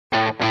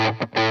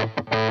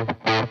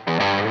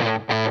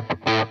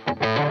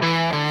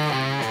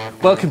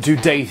Welcome to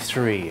day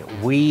 3.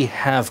 We've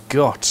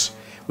got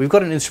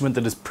an instrument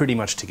that is pretty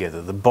much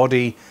together. The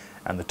body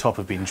and the top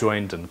have been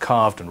joined and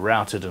carved and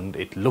routed, and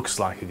it looks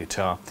like a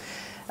guitar.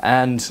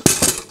 And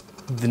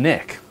the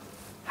neck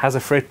has a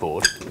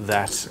fretboard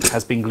that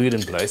has been glued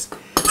in place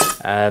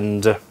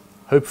and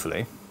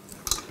hopefully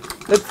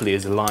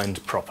is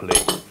aligned properly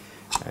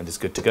and is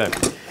good to go.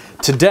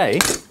 Today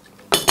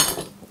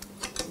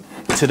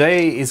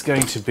is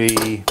going to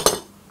be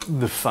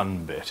the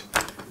fun bit.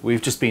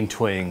 We've just been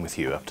toying with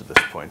you up to this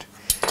point.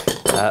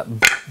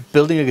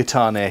 Building a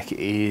guitar neck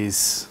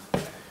is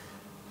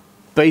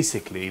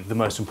basically the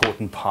most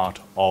important part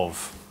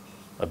of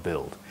a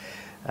build.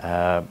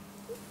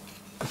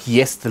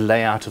 Yes, the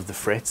layout of the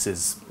frets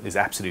is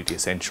absolutely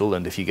essential,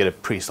 and if you get a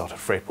pre-slotted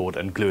fretboard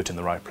and glue it in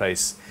the right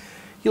place,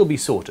 you'll be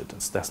sorted.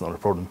 That's not a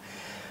problem.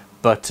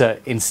 But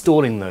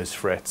installing those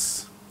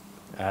frets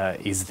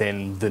is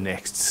then the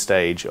next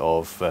stage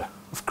of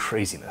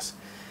craziness.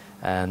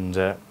 And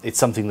it's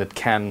something that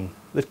can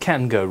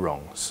go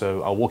wrong.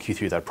 So I'll walk you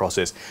through that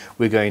process.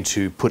 We're going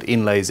to put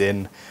inlays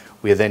in.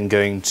 We're then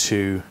going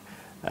to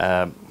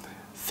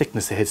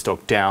thickness the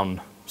headstock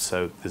down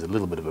so there's a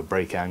little bit of a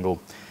break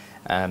angle,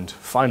 and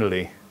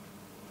finally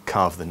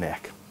carve the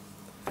neck.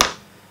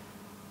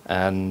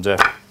 And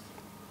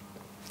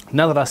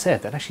now that I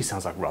said that, actually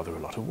sounds like rather a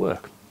lot of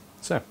work.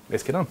 So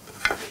let's get on.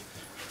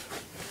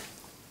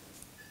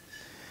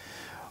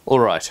 All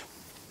right.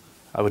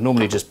 I would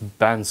normally just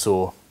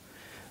bandsaw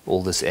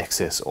all this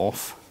excess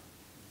off,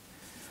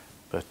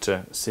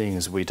 but seeing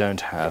as we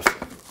don't have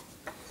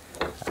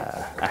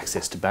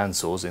access to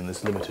bandsaws in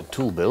this limited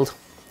tool build,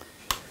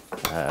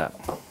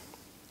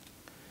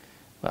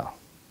 well,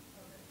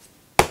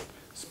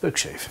 spoke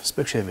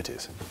shave it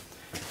is.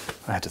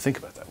 I had to think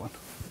about that one.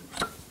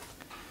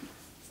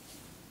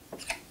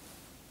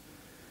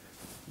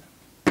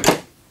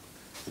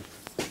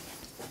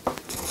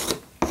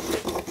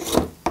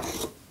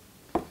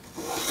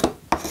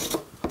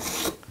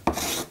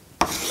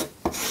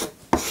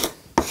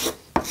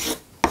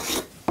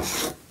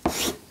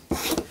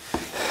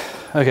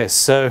 Okay,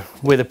 so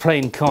where the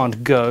plane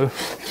can't go,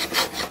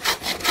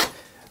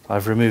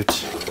 I've removed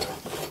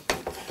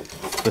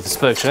with the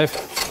spoke shave.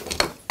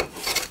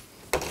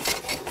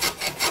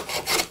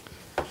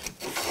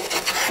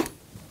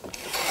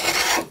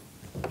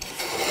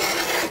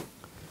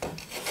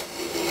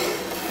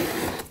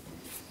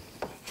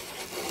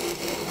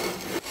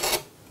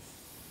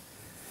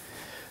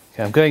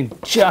 Okay, I'm going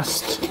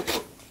just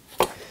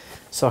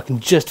so I can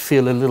just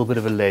feel a little bit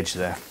of a ledge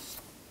there.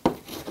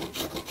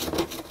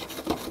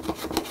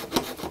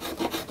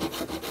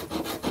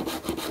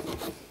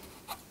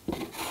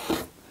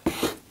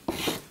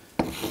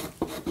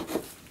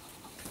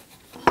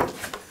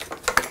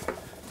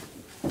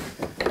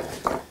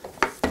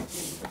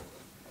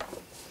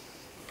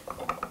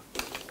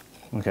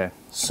 Okay,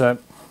 so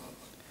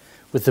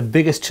with the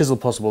biggest chisel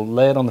possible,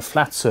 lay it on the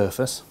flat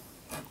surface.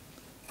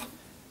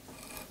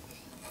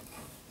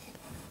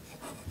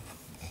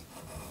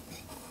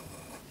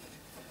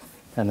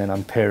 And then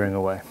I'm paring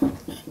away.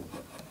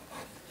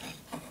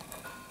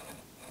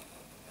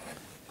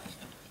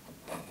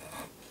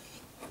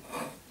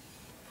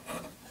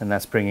 And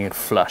that's bringing it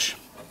flush.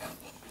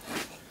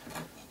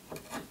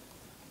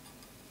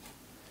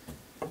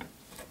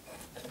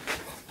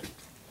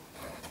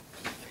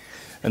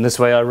 And this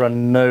way I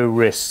run no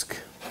risk.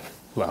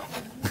 Well,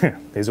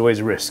 there's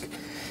always risk.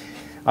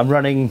 I'm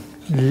running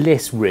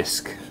less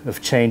risk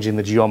of changing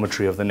the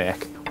geometry of the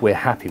neck. We're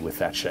happy with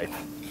that shape.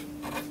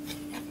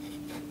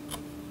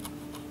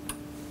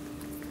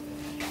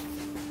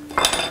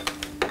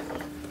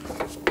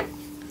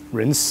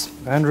 Rinse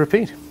and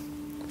repeat.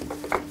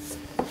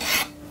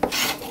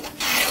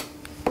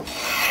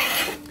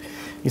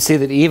 You see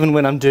that even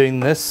when I'm doing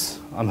this,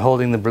 I'm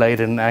holding the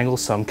blade at an angle,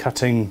 so I'm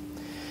cutting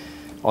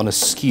on a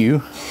skew,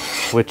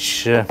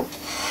 which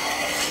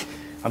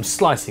I'm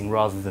slicing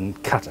rather than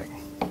cutting,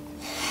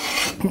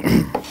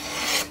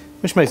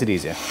 which makes it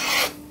easier.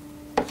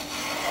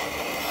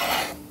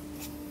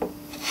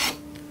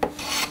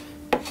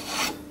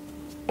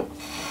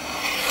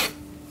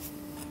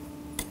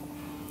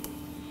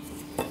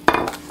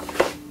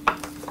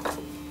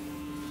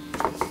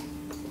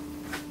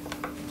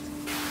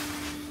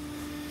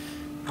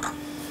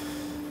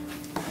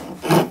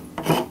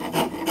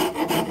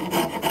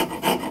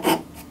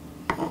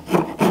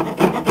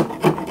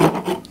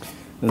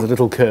 There's a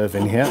little curve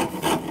in here.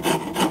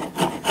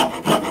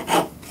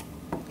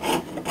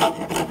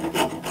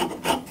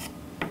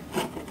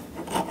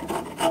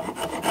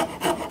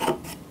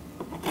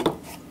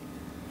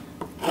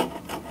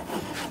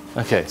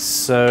 Okay,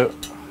 so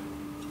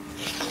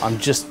I'm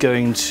just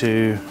going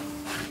to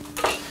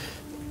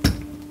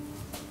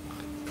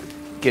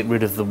get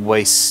rid of the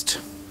waste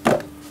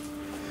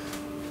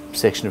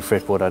section of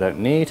fretboard I don't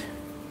need.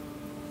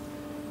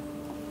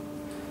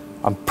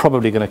 I'm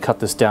probably going to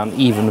cut this down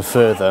even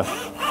further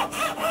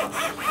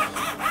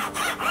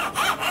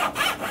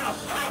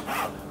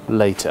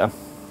later.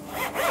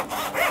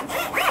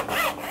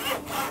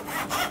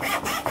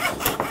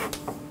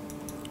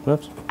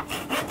 Whoops.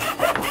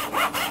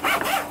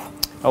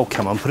 Oh,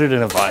 come on, put it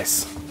in a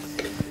vise.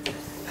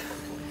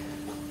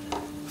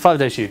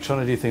 5-day shoot, trying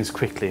to do things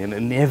quickly, and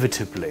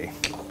inevitably,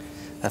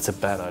 that's a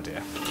bad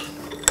idea.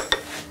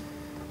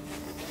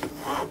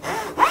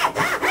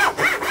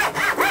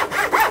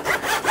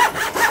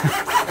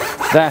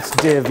 That,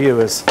 dear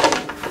viewers,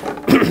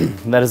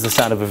 that is the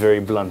sound of a very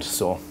blunt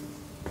saw.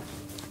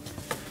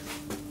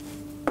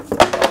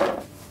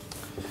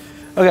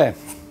 Okay.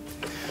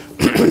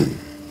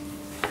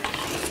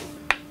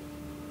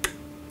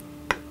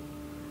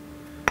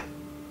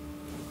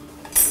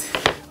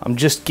 I'm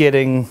just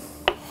getting,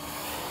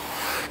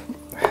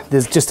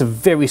 there's just a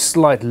very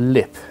slight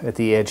lip at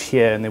the edge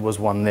here, and there was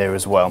one there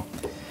as well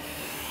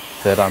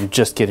that I'm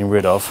just getting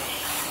rid of.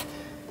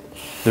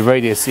 The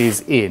radius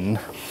is in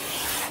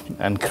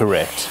and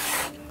correct.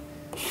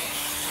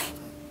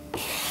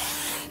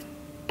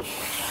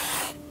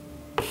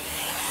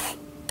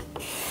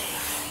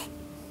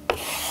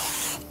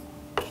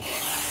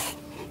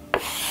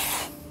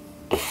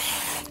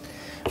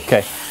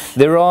 Okay,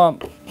 there are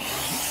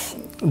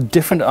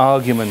different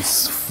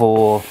arguments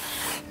for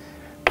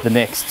the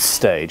next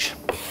stage,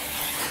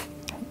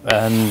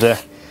 and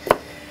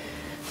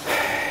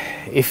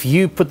if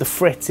you put the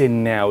frets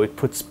in now, it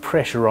puts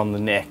pressure on the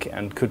neck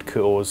and could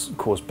cause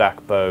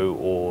back bow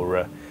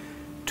or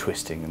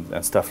twisting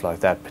and stuff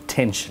like that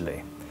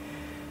potentially.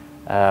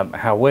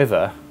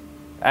 However,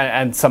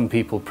 and some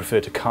people prefer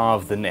to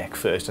carve the neck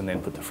first and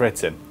then put the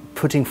frets in.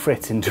 Putting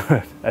frets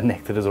into a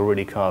neck that is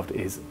already carved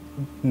is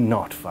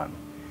not fun.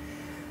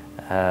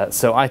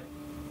 So I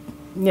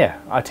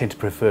tend to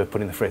prefer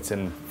putting the frets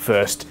in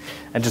first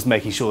and just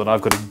making sure that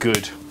I've got a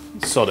good,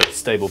 solid,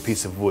 stable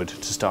piece of wood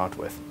to start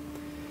with.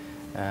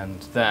 And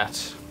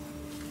that,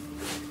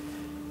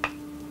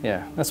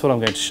 that's what I'm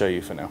going to show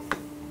you for now.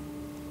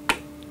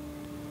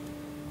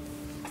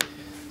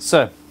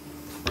 So,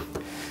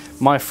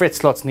 my fret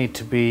slots need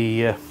to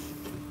be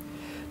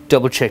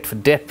double checked for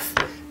depth.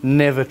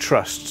 Never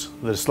trust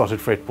that a slotted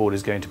fretboard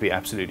is going to be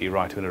absolutely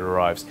right when it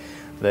arrives.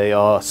 They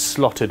are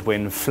slotted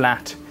when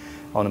flat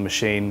on a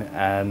machine,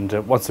 and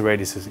once the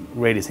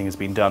radiusing has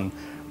been done,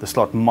 the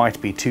slot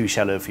might be too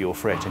shallow for your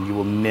fret, and you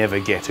will never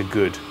get a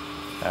good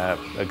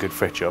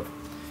fret job.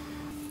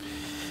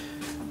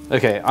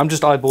 Okay, I'm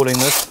just eyeballing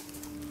this.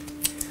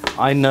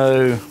 I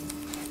know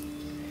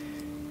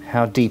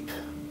how deep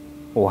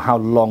or how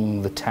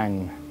long the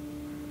tang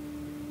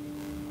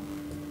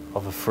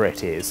of a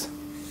fret is.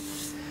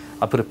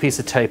 I put a piece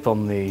of tape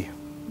on the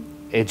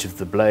edge of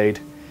the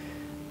blade,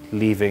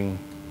 leaving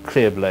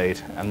clear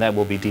blade, and that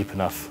will be deep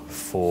enough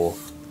for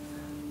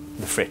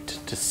the fret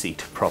to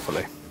seat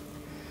properly.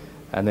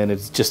 And then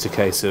it's just a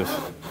case of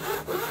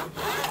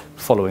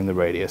following the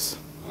radius.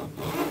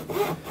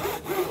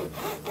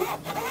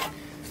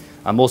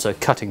 I'm also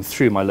cutting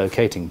through my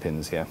locating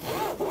pins here.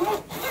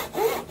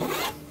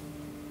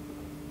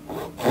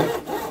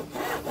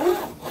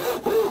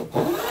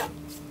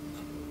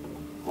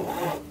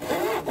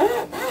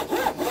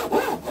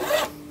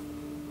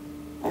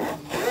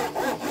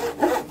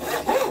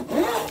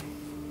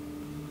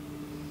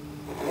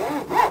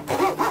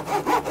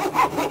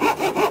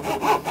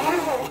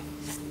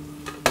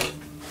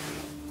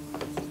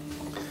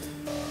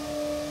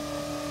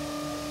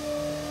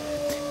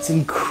 It's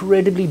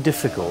incredibly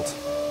difficult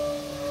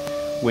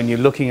when you're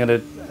looking at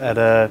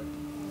a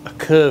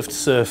curved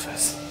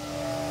surface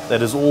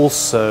that is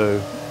also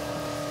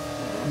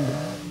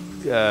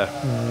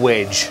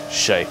wedge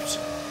shaped.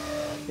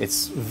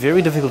 It's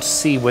very difficult to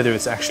see whether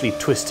it's actually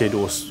twisted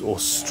or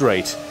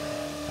straight.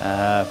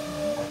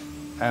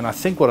 And I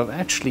think what I've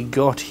actually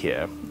got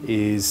here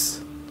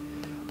is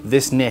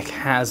this neck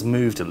has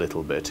moved a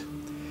little bit.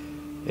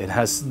 It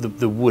has,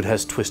 the wood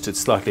has twisted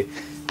slightly.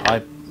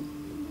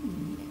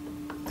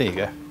 There you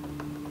go.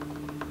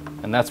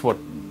 And that's what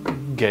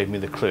gave me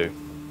the clue,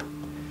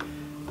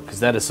 because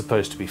that is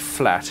supposed to be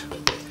flat.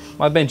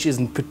 My bench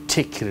isn't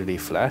particularly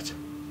flat,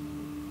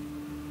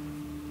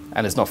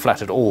 and it's not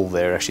flat at all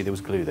there. Actually, there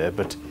was glue there,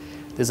 but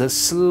there's a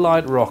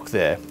slight rock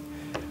there,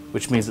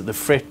 which means that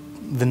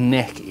the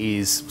neck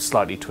is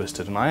slightly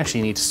twisted, and I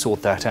actually need to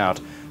sort that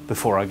out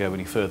before I go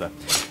any further.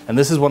 And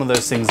this is one of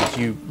those things that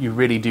you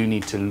really do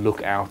need to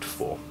look out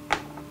for.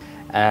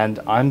 And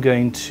I'm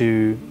going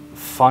to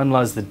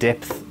finalize the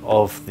depth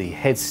of the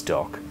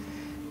headstock,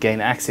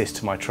 gain access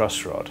to my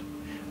truss rod,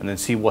 and then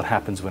see what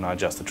happens when I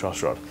adjust the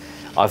truss rod.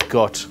 I've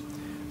got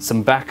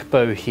some back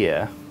bow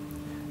here,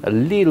 a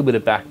little bit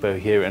of back bow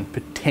here, and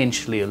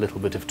potentially a little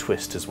bit of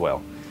twist as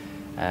well.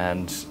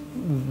 And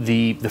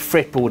the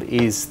fretboard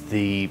is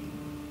the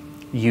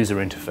user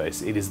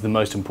interface. It is the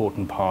most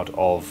important part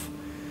of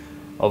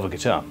a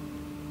guitar,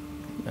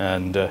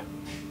 and it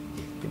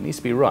needs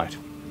to be right.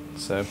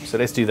 So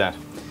let's do that.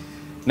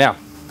 Now,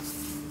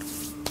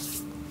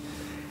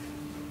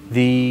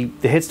 the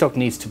headstock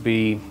needs to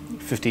be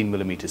 15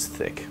 millimeters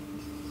thick.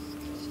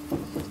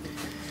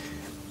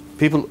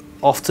 People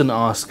often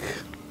ask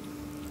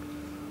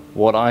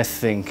what I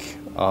think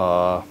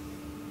are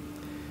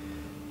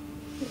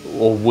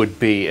or would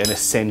be an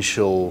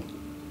essential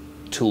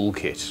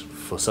toolkit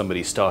for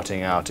somebody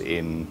starting out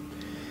in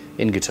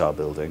guitar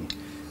building,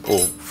 or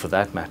for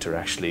that matter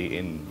actually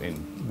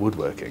in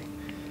woodworking.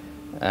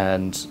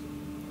 And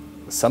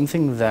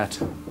something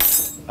that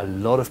a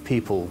lot of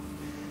people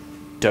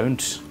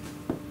don't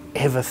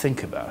ever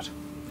think about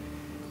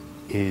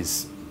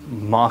is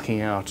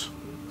marking out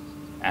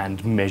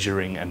and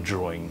measuring and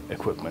drawing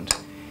equipment.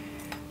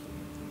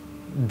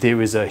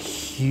 There is a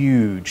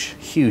huge,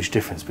 huge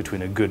difference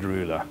between a good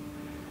ruler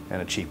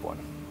and a cheap one.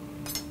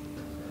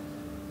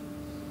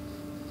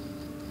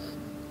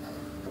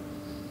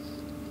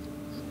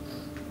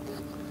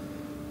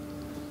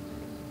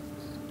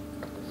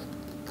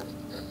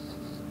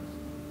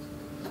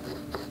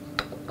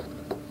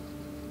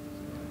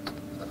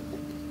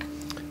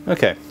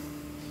 Okay,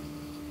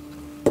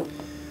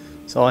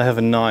 so I have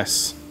a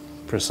nice,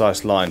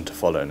 precise line to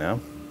follow now.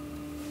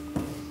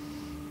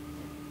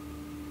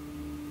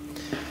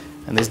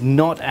 And there's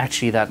not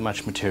actually that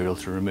much material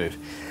to remove.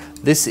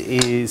 This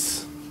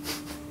is,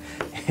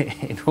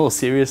 in all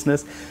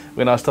seriousness,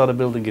 when I started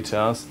building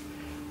guitars,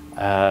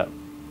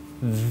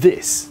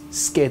 this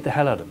scared the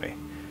hell out of me.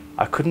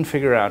 I couldn't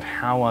figure out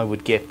how I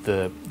would get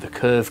the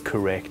curve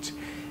correct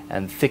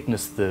and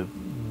thickness the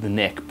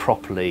neck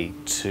properly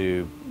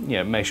to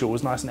make sure it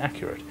was nice and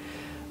accurate.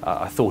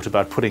 I thought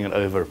about putting it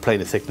over a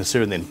planer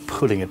thicknesser and then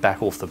pulling it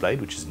back off the blade,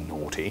 which is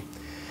naughty,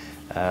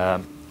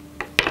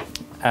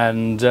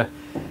 and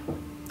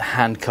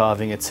hand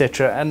carving,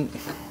 etc. And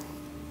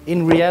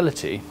in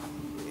reality,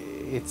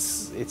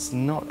 it's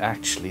not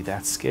actually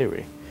that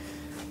scary.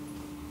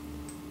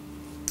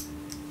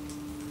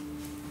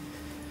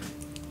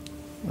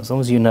 As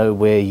long as you know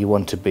where you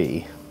want to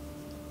be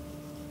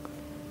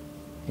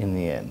in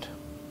the end.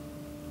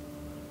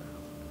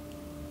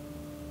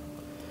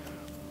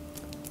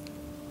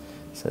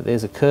 So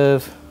there's a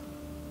curve.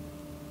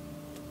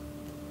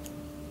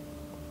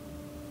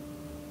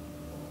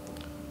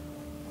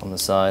 On the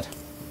side.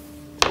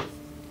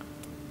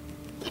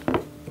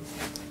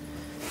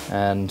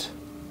 And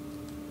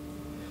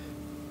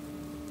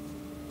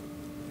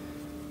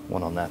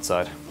one on that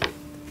side.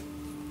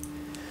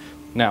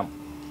 Now,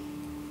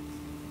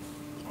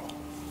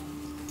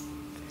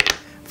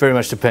 very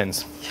much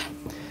depends.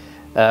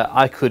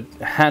 I could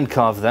hand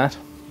carve that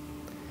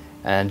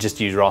and just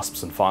use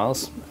rasps and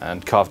files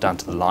and carve down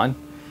to the line.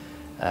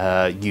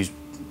 Use,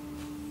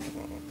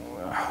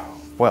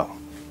 well,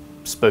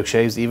 spoke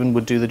shaves even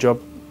would do the job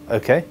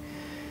okay.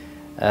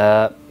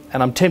 And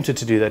I'm tempted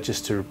to do that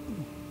just to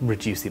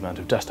reduce the amount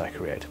of dust I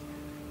create.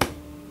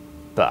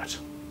 But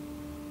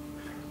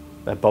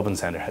that bobbin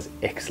sander has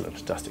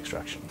excellent dust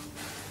extraction.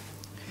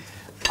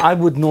 I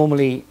would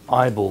normally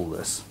eyeball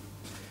this.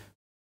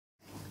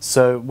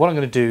 So what I'm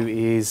going to do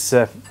is,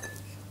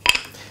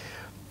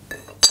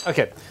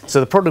 okay,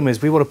 so the problem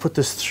is we want to put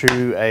this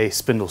through a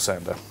spindle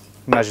sander.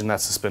 Imagine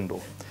that's a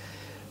spindle.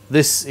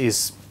 This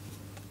is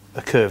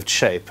a curved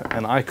shape,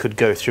 and I could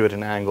go through at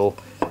an angle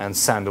and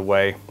sand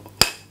away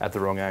at the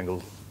wrong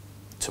angle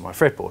to my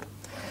fretboard.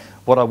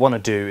 What I want to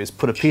do is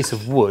put a piece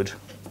of wood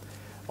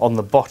on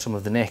the bottom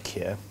of the neck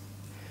here,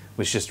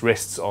 which just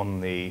rests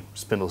on the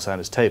spindle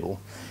sander's table,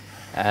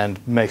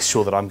 and makes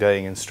sure that I'm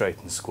going in straight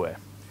and square.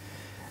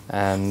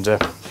 And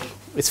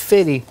it's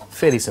fairly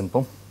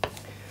simple.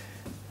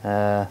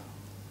 I'm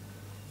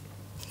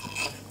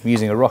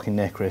using a rocking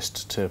neck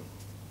rest to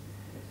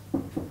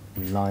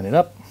line it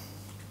up.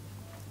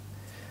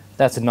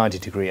 That's a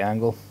 90-degree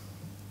angle.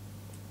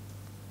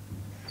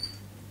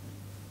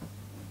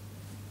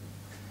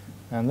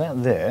 And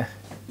that there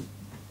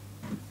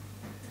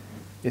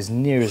is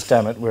near as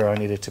damn it where I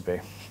need it to be.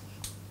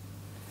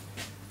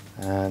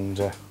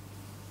 And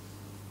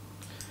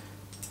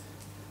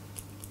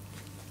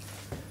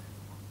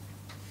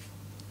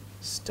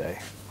stay.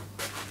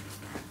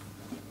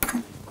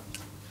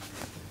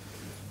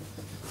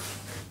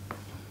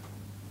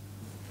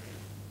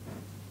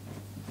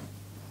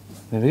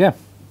 There we go.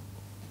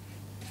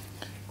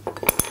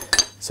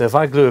 So if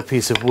I glue a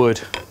piece of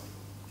wood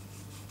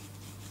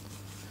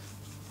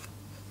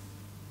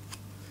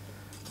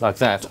like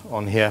that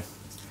on here,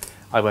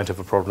 I won't have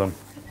a problem.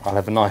 I'll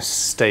have a nice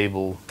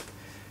stable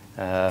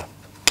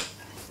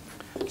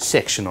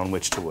section on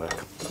which to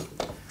work.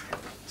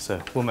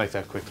 So we'll make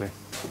that quickly.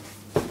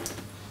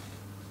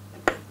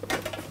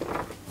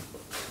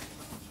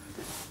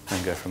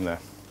 And go from there.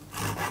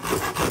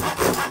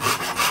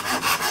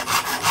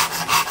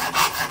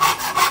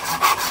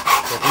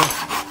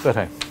 But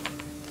hey.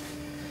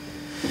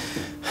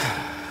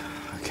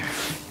 Okay.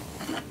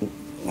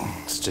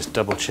 Let's just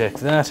double check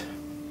that.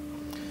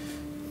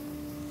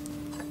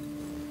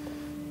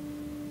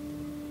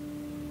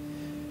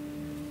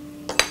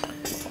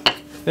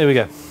 There we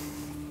go.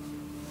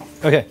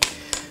 Okay,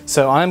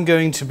 so I'm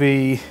going to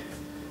be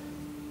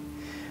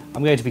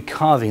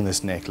carving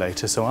this neck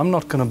later, so I'm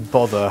not going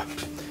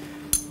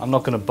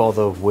to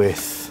bother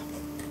with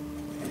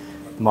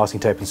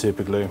masking tape and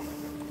super glue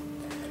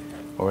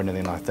or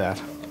anything like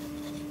that.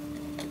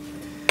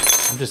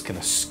 I'm just going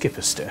to skip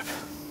a step.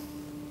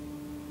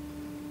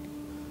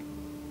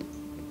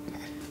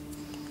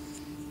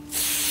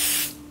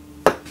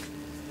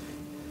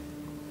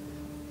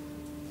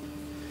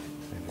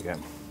 we go.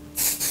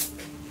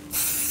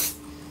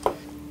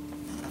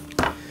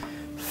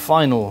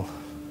 Final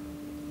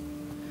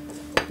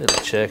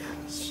little check.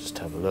 Let's just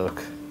have a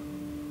look.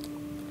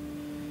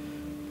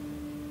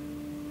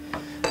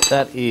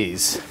 That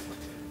is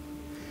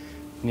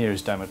near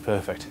as damn it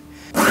perfect.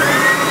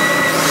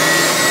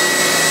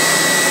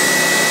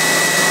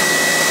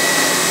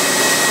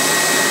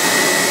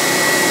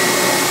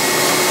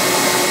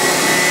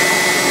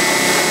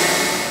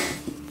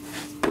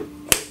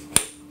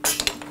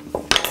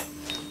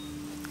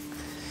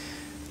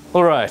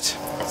 All right,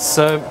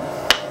 so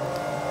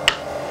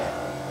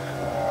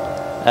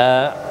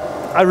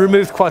I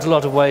removed quite a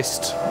lot of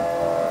waste.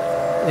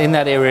 In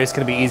that area it's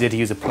going to be easier to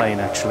use a plane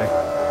actually.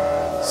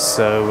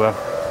 So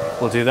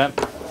we'll do that.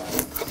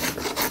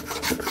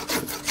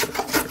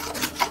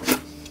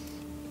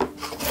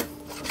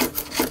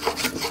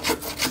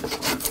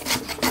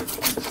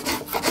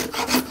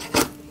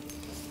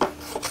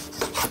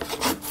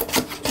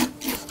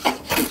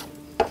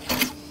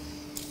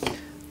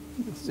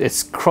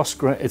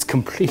 It's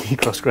completely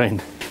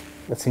cross-grained.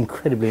 That's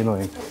incredibly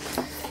annoying.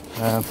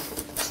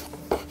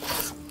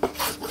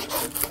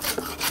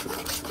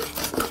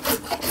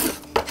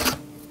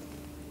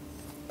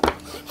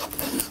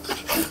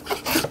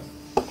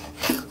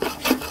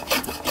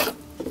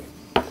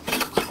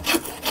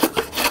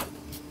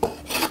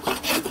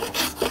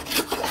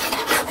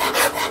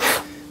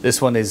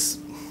 This one is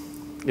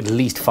at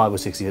least 5 or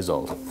 6 years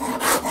old.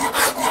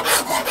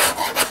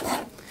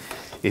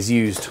 Is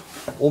used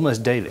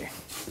almost daily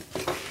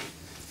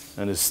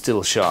and is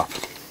still sharp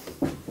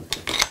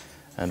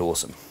and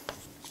awesome.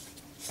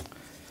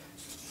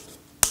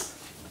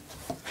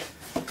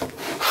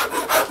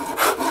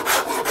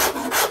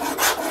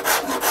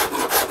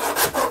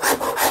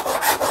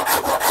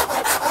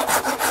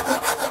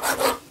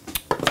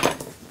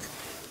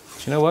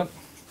 Do you know what?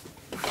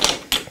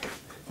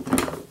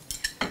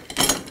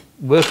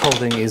 Work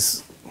holding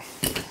is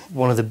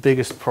one of the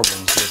biggest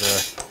problems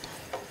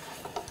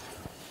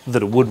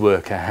that a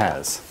woodworker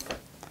has.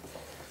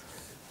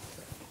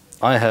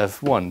 I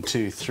have 1,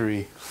 2,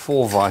 3,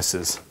 4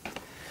 vices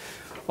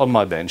on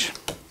my bench,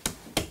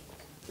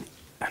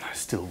 and I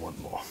still want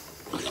more.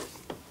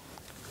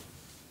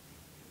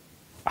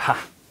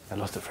 Aha! I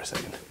lost it for a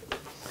second.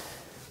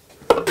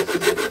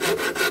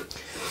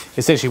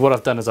 Essentially what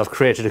I've done is I've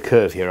created a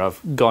curve here. I've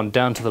gone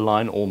down to the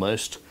line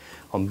almost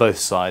on both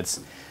sides,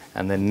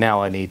 and then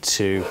now I need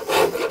to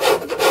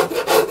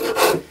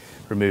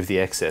remove the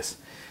excess.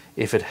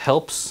 If it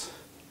helps,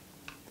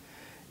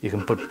 you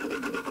can put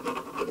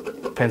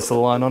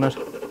pencil line on it.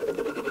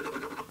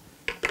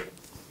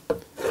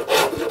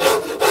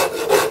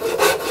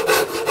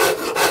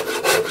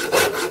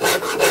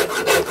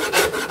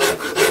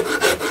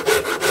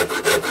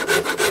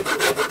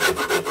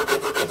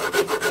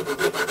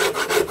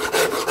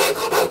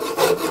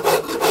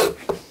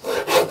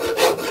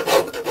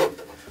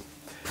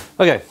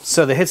 Okay,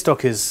 so the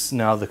headstock is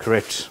now the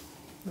correct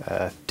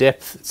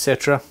depth,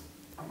 etc.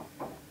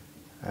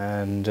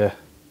 And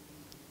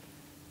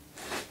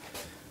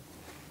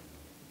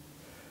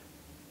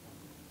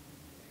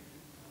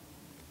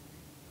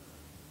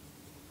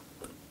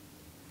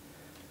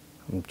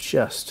I'm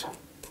just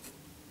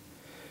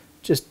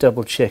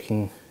double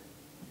checking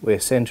where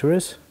center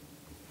is.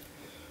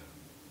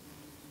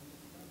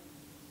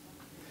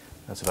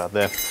 That's about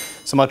there.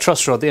 So my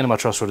truss rod, the end of my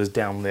truss rod is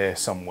down there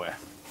somewhere.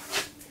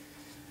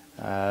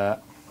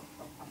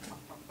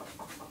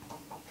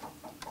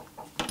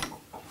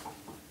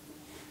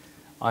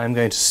 I am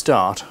going to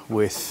start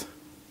with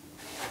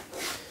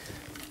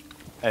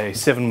a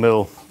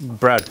 7mm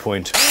brad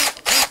point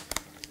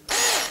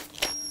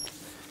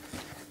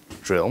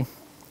drill.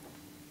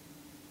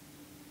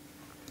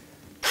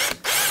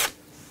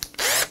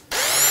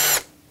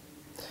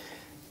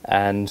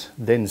 And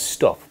then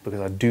stop, because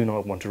I do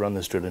not want to run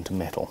this drill into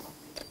metal,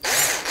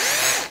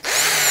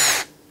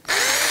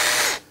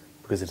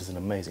 because it is an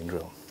amazing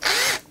drill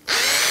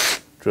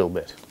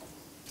bit.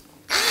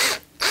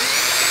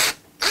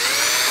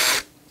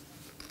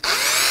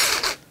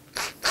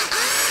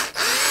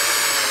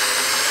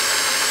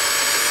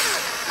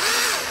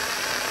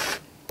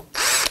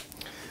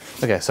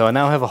 Okay, so I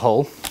now have a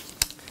hole.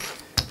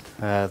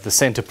 The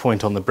center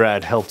point on the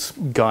brad helps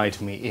guide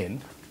me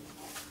in.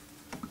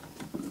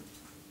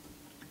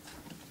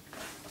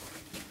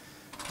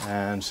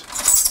 And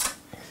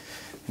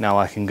now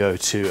I can go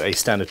to a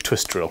standard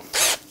twist drill,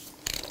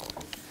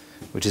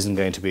 which isn't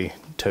going to be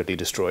totally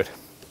destroyed.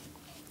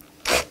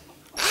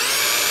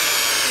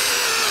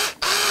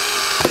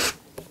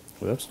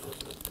 Whoops.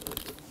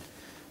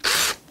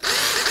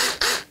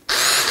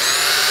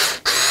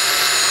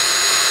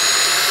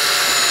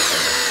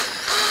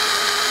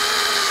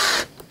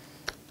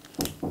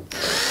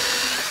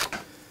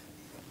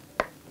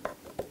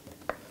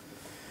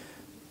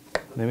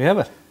 There we have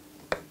it.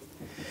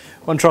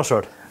 One truss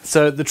rod.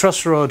 So the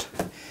truss rod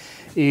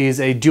is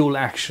a dual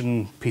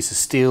action piece of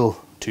steel,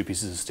 2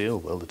 pieces of steel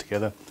welded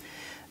together,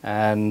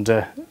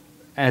 and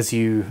as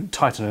you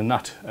tighten a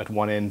nut at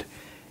one end,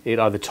 it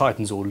either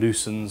tightens or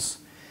loosens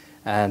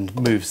and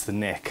moves the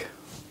neck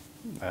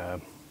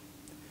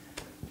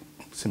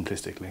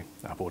simplistically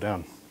up or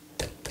down,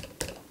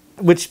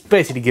 which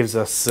basically gives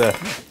us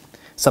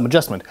some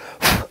adjustment.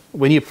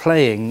 When you're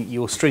playing,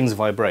 your strings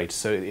vibrate,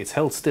 so it's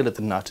held still at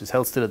the nut, it's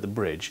held still at the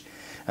bridge,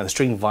 and the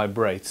string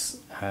vibrates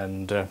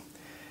and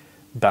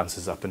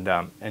bounces up and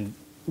down. And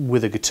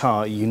with a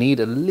guitar, you need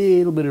a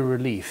little bit of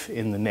relief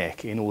in the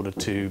neck in order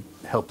to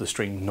help the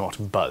string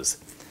not buzz.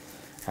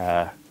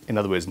 In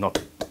other words, not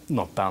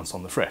bounce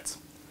on the frets.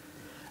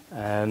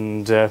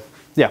 And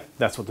yeah,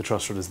 that's what the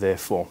truss rod is there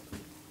for.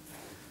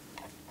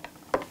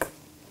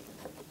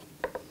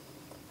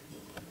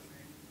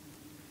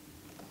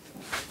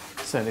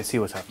 So let's see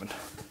what's happened.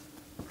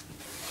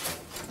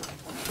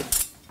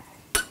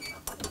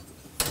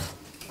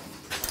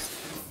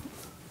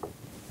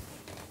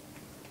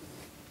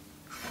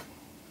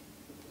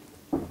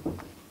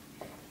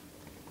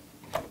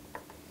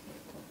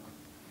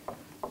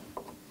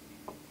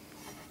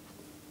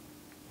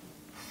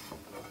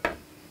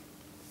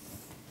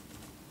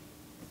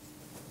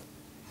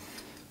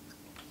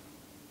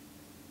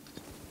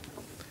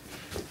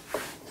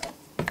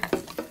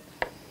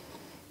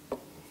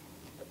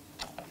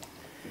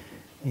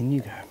 In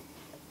you go.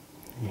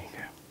 In you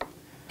go.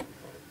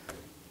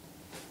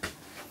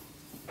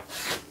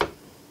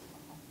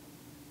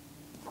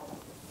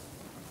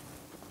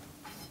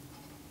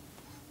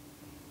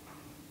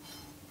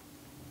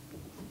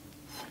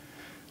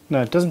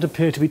 No, it doesn't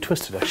appear to be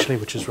twisted actually,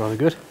 which is rather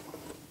good.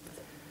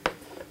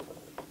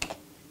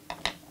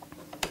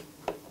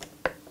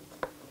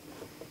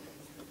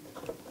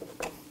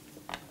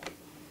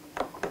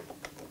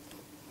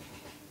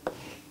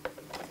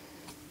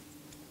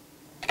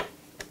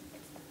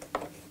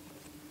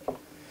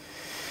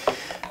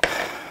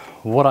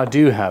 What I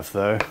do have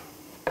though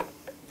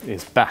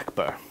is back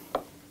bow.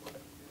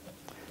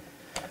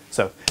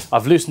 So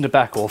I've loosened the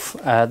back off.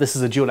 This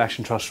is a dual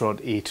action truss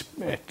rod. It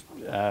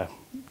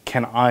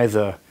can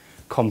either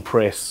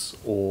compress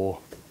or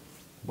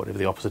whatever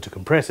the opposite to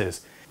compress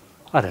is.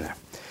 I don't know.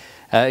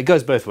 It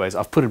goes both ways.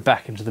 I've put it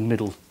back into the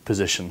middle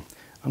position.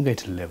 I'm going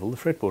to level the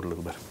fretboard a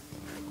little bit.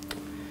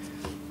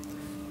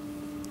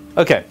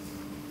 Okay.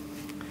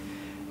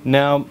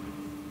 Now,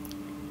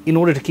 in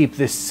order to keep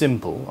this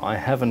simple, I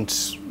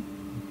haven't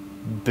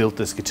built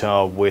this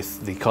guitar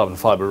with the carbon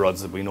fiber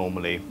rods that we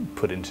normally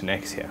put into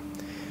necks here.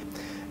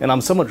 And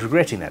I'm somewhat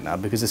regretting that now,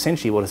 because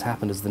essentially what has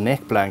happened is the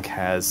neck blank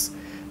has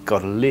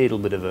got a little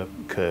bit of a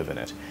curve in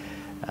it.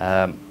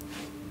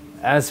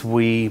 As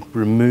we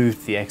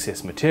removed the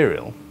excess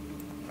material,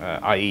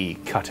 i.e.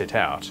 cut it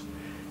out,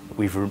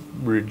 we've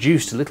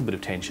reduced a little bit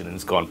of tension and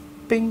it's gone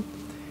bing,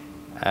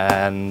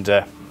 and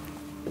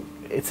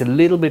it's a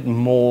little bit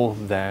more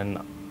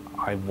than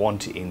I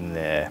want in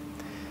there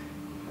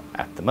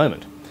at the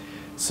moment.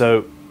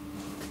 So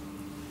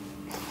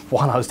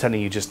while I was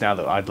telling you just now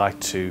that I'd like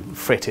to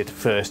fret it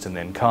first and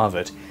then carve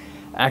it,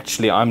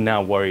 actually I'm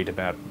now worried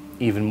about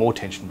even more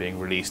tension being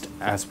released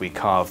as we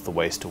carve the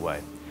waist away.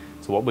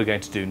 So what we're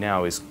going to do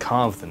now is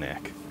carve the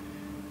neck,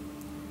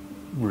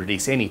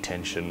 release any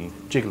tension,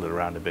 jiggle it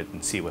around a bit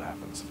and see what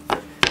happens.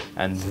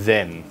 And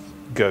then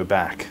go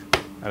back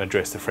and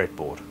address the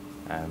fretboard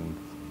and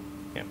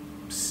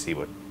see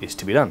what is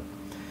to be done.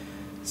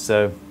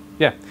 So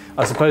yeah,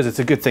 I suppose it's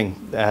a good thing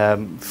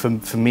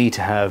for me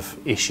to have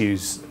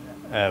issues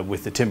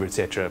with the timber,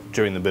 etc.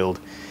 during the build.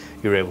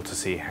 You're able to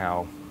see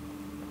how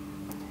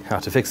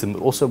to fix them,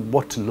 but also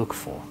what to look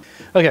for.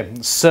 Okay,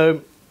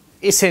 so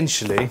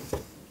essentially,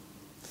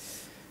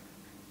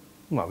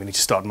 well, we need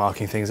to start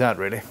marking things out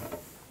really.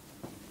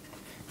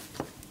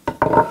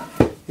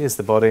 Here's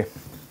the body.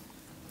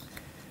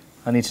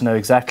 I need to know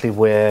exactly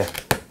where.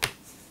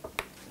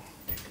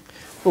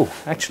 Oh,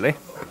 actually,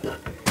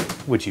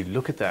 would you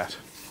look at that?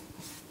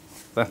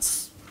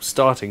 That's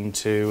starting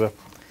to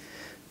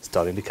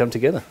come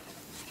together.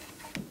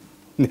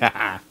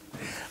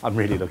 I'm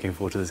really looking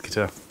forward to this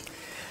guitar.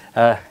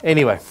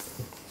 Anyway,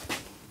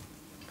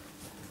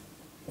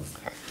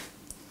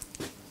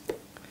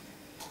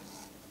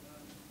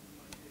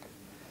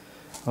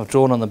 I've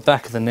drawn on the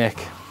back of the neck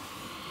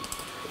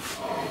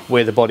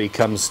where the body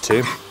comes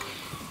to.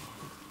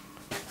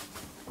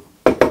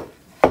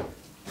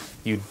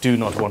 You do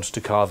not want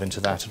to carve into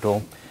that at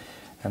all,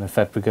 and in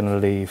fact we're going to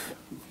leave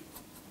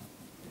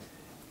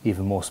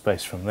even more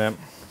space from there.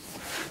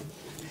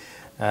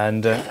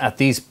 And at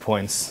these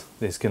points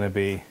there's going to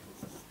be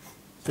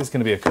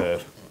a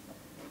curve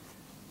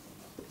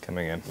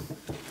coming in.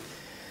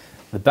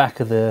 The back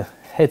of the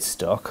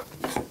headstock,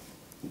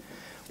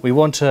 we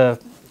want a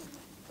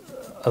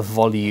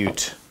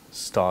volute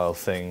style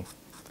thing,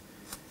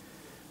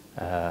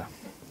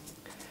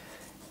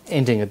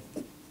 ending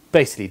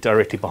basically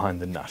directly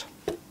behind the nut.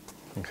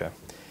 Okay.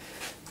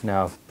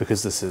 Now,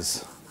 because this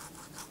is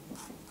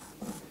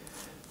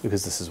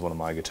one of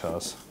my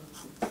guitars,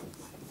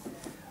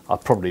 I'll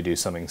probably do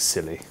something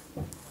silly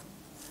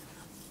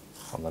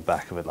on the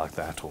back of it like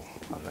that, or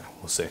I don't know,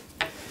 we'll see.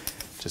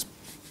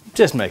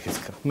 Just makes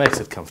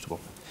it comfortable.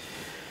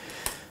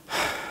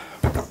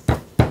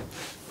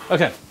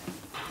 Okay.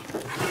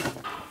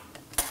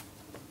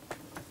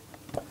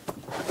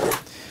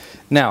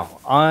 Now,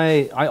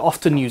 I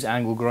often use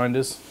angle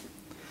grinders.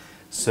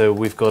 So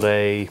we've got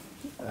a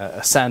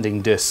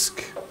sanding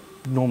disc,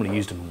 normally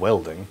used in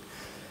welding,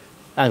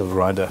 angle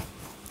grinder,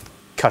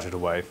 cut it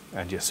away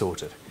and you're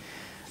sorted.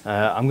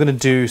 I'm going to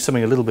do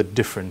something a little bit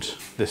different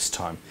this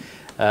time.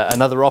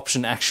 Another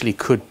option actually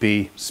could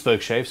be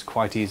spoke shaves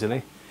quite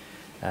easily.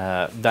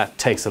 That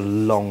takes a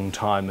long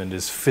time and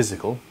is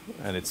physical,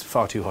 and it's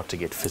far too hot to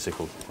get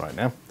physical right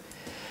now.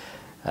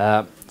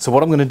 So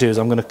what I'm going to do is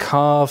I'm going to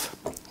carve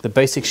the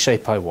basic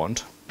shape I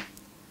want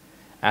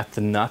at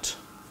the nut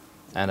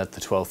and at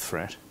the 12th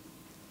fret,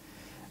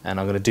 and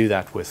I'm going to do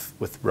that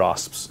with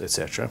rasps,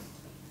 etc.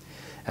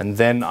 And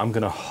then I'm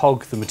going to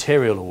hog the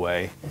material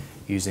away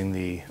using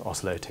the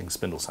oscillating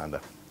spindle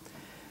sander,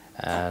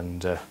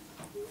 and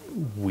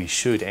we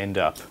should end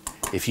up,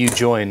 if you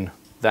join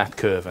that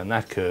curve and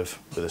that curve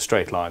with a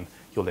straight line,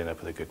 you'll end up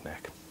with a good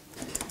neck,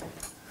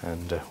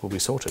 and we'll be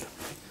sorted.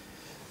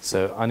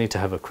 So I need to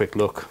have a quick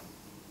look.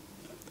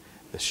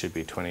 This should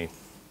be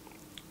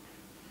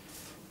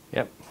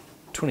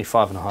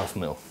 25.5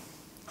 mil.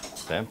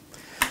 There.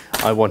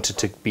 I want it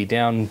to be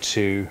down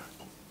to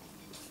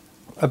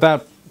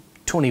about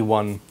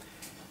 21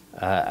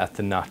 at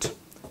the nut,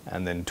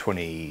 and then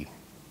 20,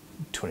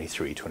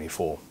 23,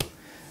 24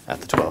 at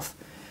the 12th.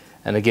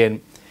 And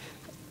again,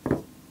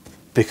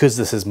 because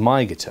this is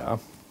my guitar,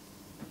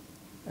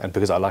 and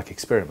because I like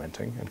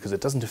experimenting, and because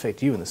it doesn't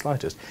affect you in the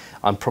slightest,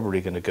 I'm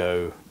probably going to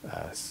go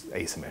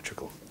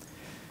asymmetrical,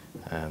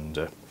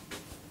 and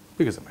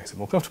because it makes it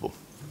more comfortable.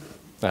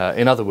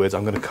 In other words,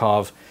 I'm going to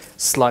carve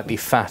slightly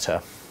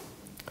fatter.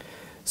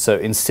 So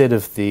instead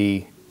of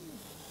the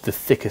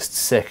thickest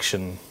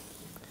section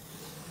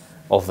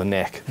of the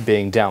neck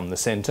being down the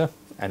center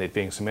and it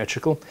being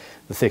symmetrical,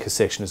 the thickest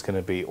section is going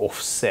to be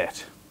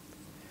offset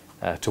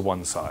to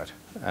one side,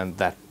 and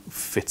that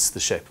fits the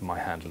shape of my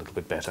hand a little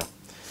bit better.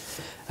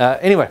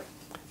 Anyway,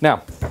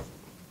 now,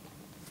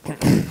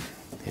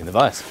 in the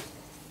vise.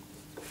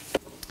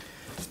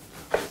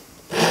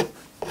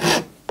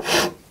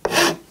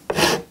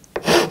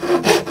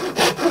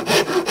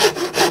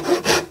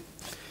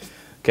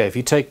 Okay, if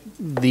you take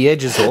the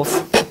edges off,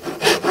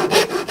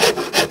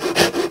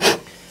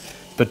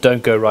 but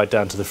don't go right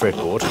down to the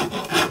fretboard.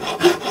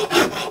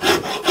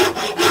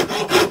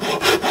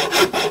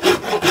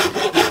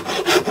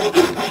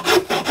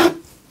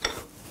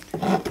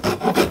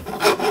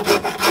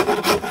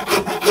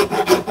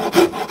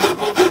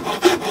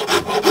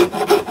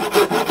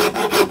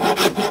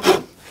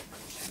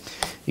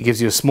 It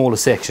gives you a smaller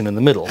section in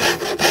the middle.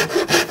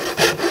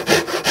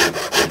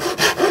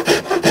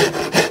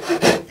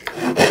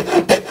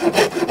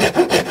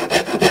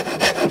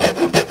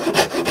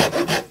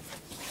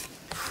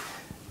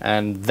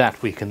 And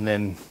that we can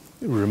then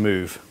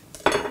remove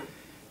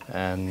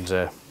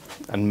and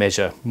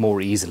measure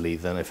more easily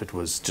than if it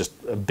was just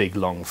a big,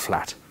 long,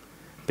 flat,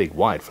 big,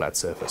 wide, flat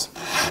surface.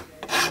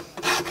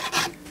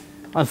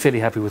 I'm fairly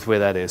happy with where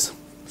that is.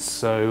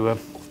 So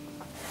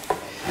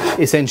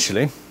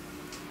essentially,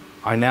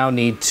 I now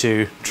need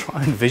to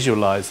try and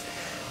visualize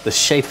the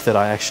shape that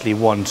I actually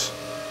want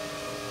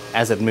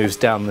as it moves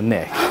down the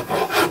neck.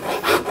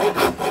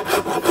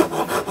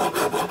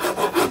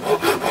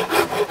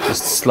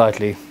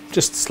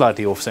 Just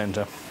slightly off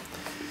center,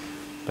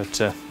 but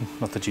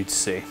not that you'd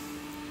see.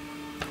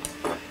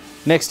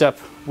 Next up,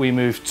 we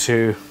move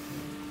to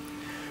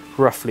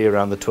roughly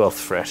around the 12th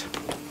fret.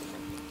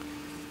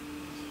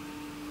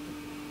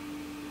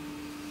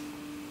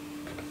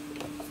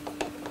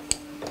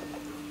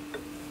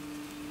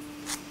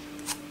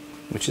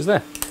 Which is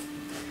there.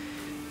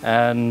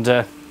 And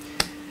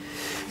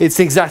it's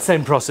the exact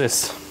same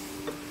process.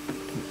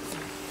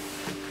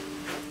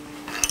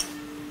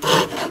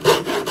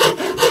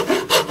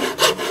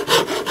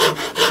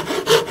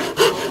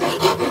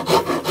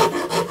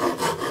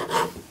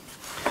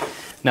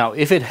 Now,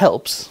 if it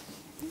helps,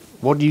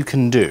 what you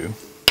can do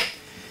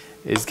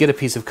is get a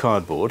piece of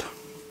cardboard,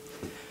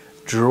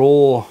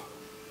 draw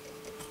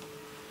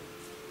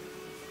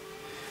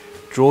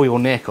your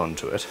neck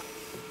onto it.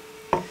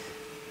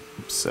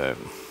 So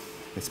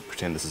let's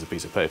pretend this is a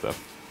piece of paper.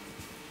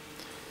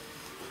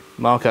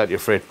 Mark out your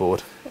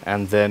fretboard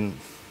and then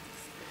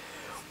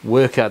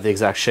work out the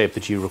exact shape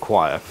that you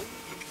require.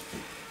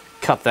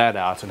 Cut that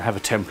out and have a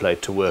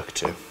template to work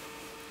to.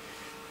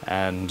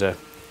 And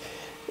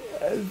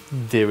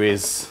there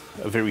is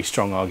a very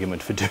strong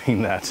argument for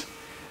doing that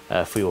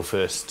for your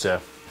first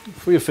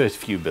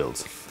few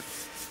builds.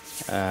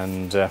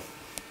 And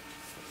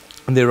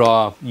there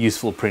are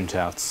useful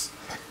printouts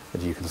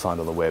that you can find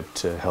on the web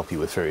to help you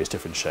with various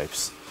different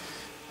shapes.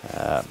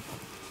 But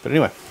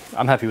anyway,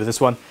 I'm happy with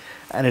this one,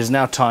 and it is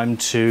now time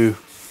to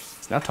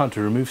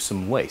remove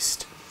some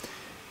waste.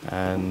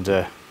 And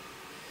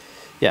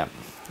yeah,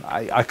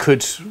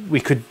 we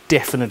could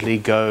definitely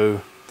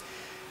go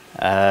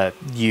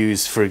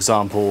use, for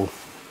example,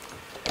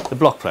 the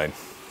block plane.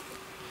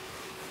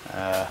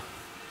 Where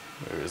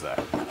is that?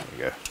 There we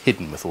go,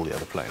 hidden with all the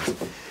other planes.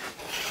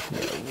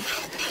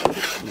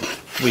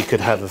 We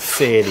could have a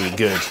fairly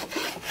good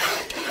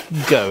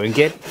go and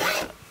get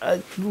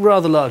a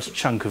rather large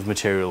chunk of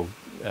material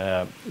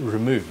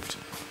removed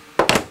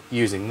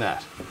using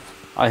that.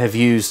 I have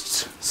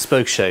used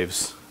spoke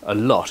shaves a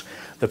lot.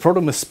 The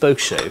problem with spoke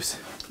shaves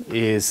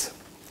is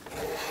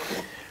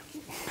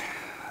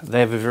they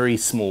have a very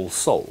small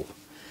sole,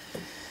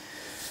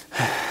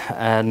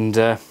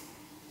 and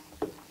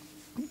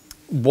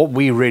what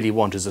we really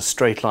want is a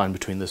straight line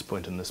between this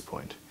point and this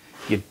point.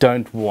 You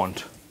don't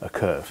want a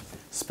curve.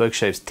 Spoke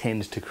shaves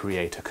tend to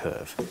create a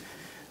curve,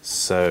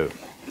 so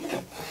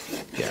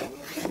yeah,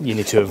 you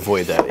need to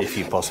avoid that if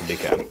you possibly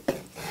can.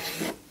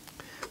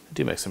 I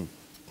do make some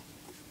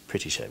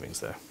pretty shavings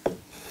though.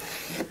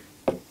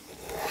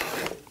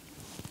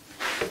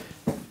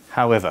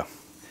 However,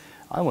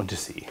 I want to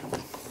see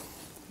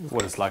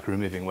what it's like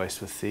removing waste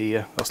with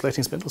the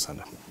oscillating spindle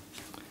sander.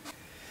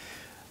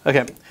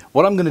 Okay,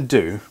 what I'm going to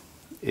do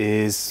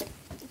is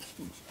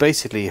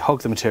basically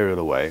hog the material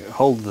away,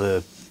 hold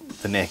the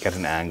neck at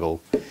an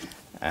angle,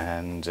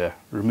 and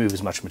remove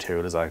as much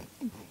material as I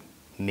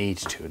need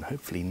to, and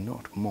hopefully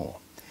not more.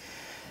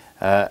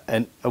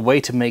 And a way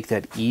to make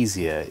that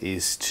easier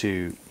is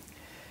to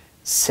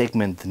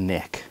segment the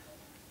neck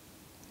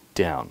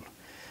down.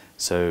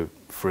 So,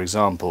 for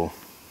example,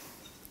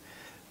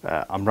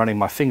 I'm running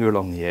my finger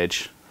along the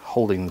edge,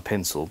 holding the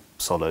pencil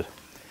solid,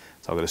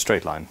 so I've got a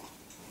straight line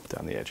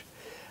down the edge.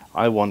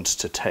 I want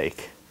to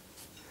take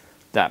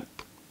that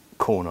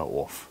corner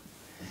off,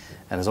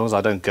 and as long as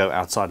I don't go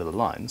outside of the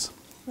lines,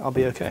 I'll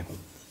be okay.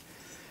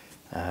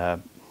 I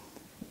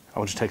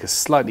want to take a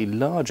slightly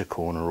larger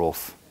corner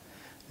off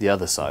the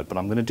other side, but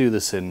I'm going to do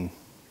this in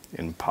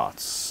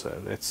parts.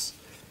 So let's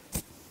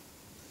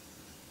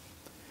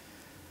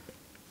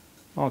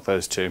mark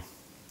those two,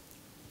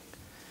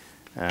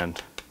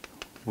 and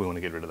we want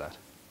to get rid of that.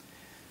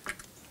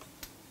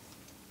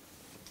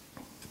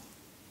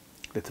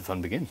 Let the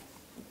fun begin.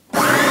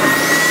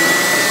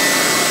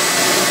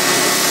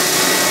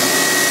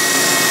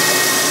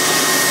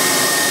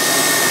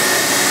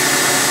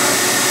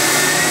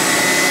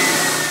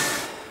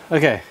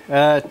 Okay,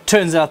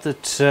 turns out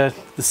that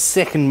the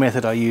second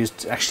method I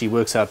used actually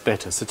works out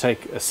better. So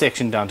take a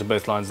section down to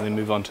both lines and then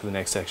move on to the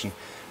next section,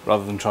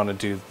 rather than trying to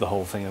do the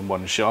whole thing in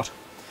one shot.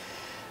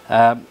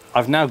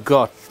 I've now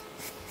got,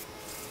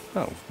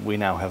 oh, we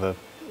now have a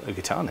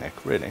guitar neck,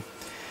 really.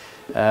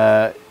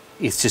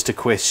 It's just a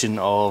question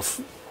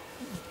of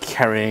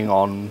carrying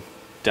on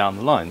down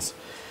the lines.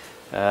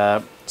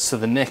 So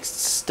the next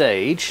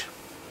stage,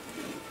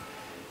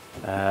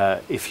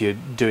 if you're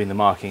doing the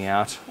marking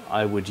out,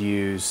 I would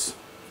use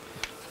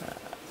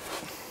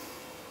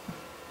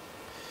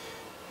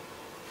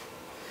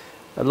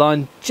a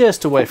line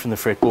just away from the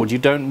fretboard. You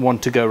don't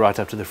want to go right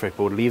up to the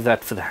fretboard. Leave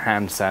that for the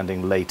hand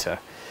sanding later.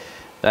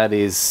 That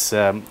is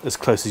as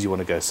close as you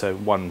want to go, so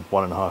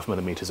 1.5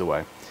 millimeters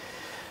away.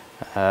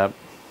 And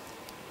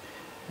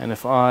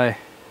if I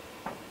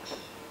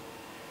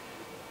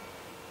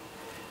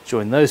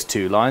join those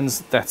two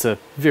lines, that's a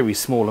very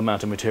small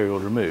amount of material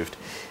removed,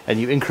 and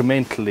you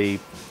incrementally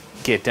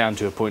get down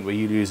to a point where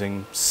you're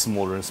using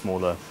smaller and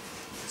smaller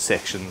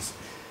sections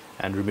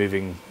and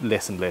removing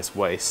less and less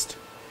waste,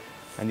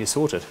 and you're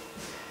sorted.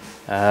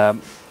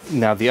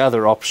 Now the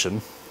other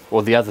option,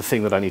 or the other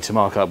thing that I need to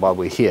mark up while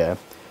we're here,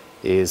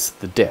 is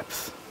the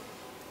depth.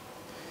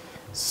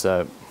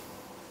 So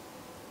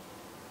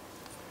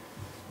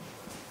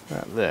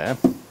that there,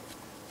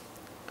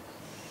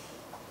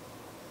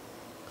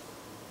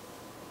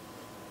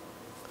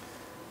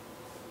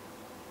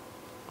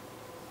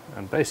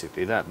 and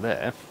basically that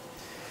there,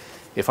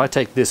 if I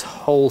take this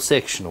whole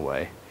section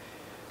away,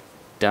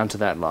 down to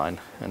that line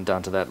and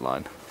down to that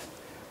line,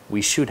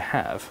 we should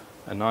have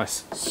a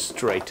nice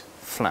straight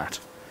flat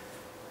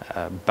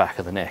back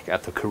of the neck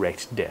at the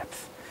correct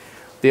depth.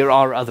 There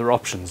are other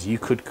options. You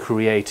could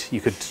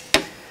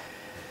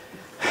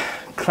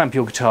clamp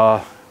your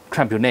guitar,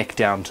 clamp your neck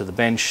down to the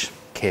bench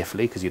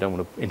carefully, because you don't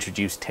want to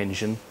introduce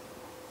tension,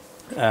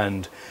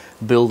 and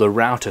build a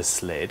router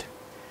sled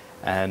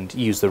and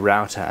use the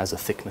router as a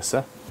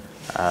thicknesser.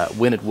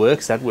 When it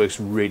works, that works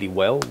really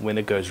well. When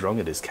it goes wrong,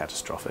 it is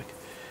catastrophic.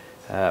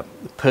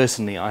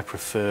 Personally, I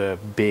prefer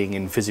being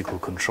in physical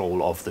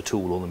control of the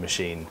tool or the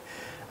machine,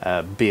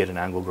 be it an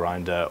angle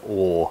grinder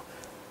or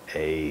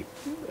a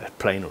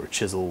plane or a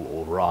chisel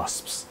or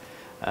rasps,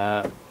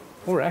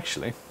 or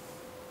actually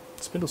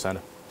spindle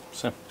sander.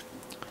 So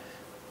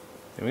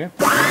there we go.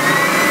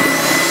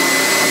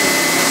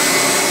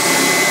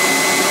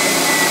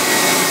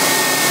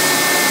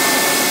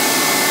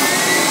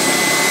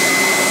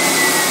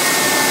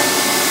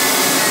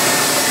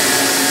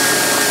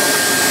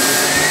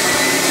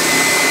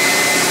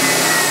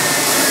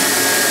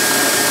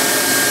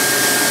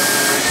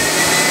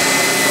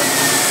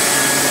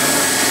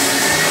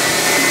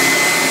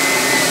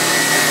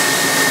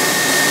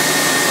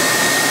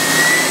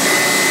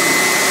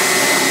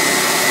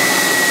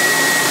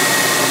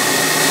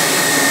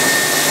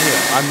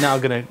 I'm now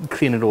going to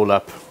clean it all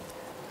up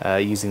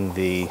using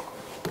the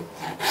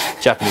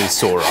Japanese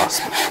saw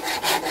rasp.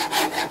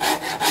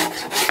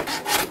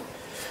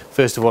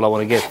 First of all, I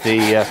want to get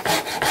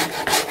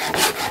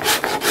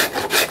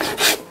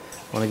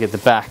Want to get the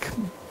back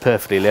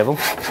perfectly level.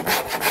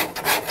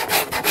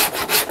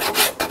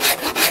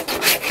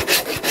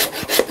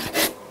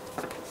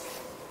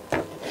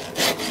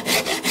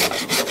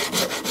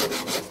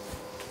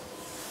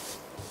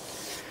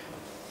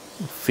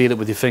 Feel it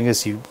with your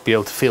fingers, you'll be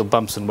able to feel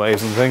bumps and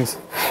waves and things.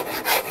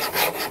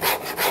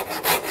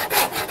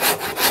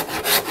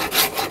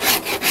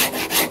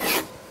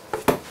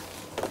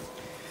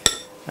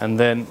 And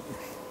then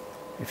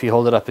if you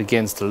hold it up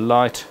against a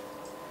light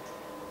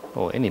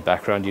or any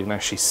background, you can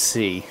actually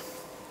see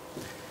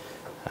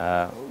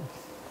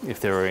if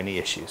there are any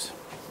issues.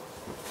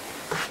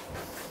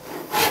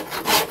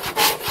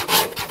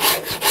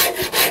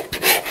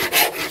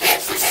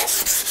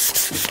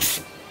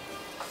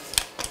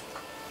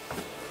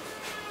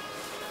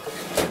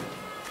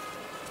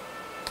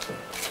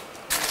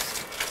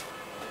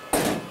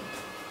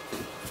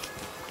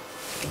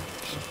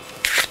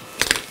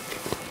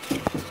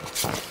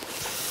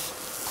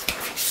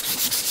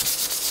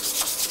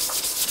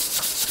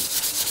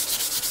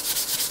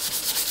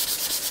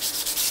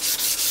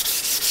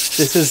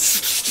 This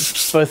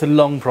is both a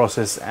long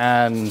process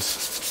and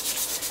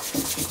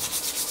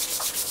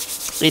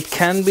it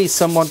can be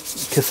somewhat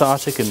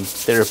cathartic and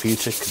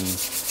therapeutic and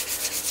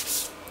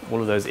all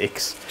of those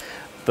icks.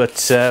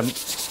 But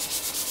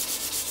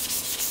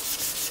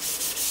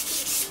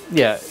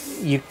yeah,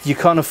 you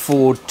can't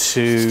afford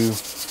to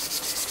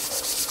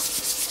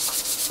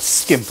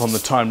skimp on the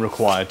time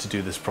required to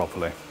do this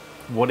properly.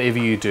 Whatever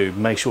you do,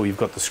 make sure you've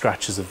got the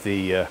scratches of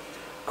the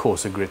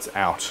coarser grits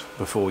out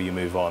before you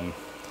move on.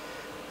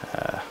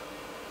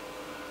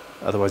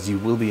 Otherwise you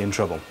will be in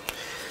trouble.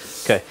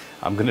 Okay,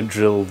 I'm going to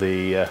drill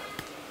the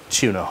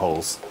tuner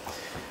holes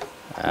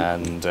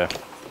and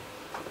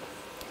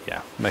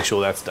yeah, make sure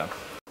that's done.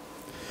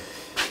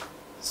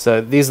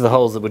 So these are the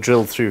holes that were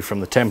drilled through from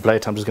the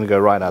template. I'm just going to go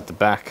right out the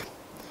back.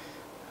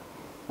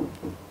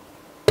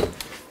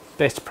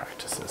 Best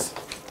practices.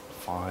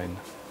 Fine,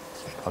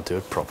 I'll do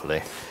it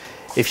properly.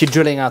 If you're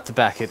drilling out the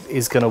back, it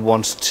is going to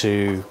want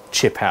to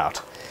chip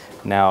out.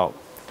 Now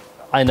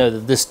I know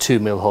that this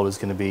 2mm hole is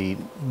going to be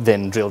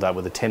then drilled out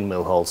with a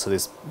 10mm hole, so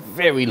there's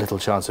very little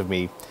chance of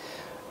me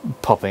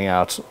popping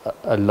out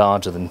a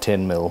larger than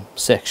 10mm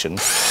section.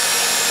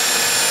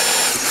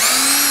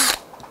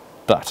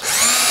 But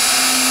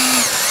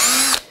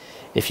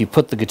if you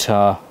put the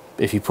guitar,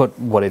 if you put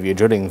whatever you're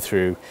drilling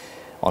through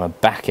on a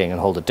backing and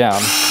hold it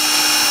down,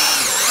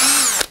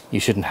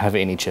 you shouldn't have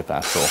any chip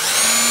out at all.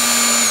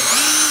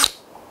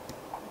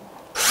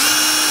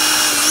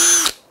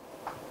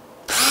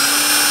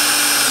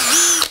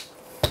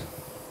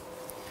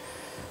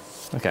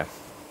 Okay,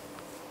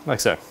 like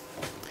so.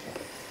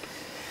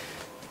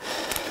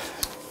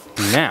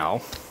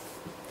 Now,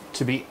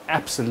 to be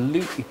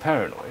absolutely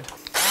paranoid,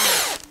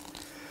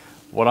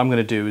 what I'm going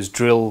to do is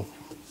drill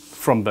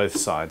from both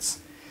sides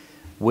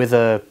with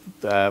a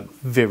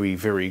very,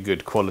 very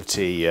good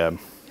quality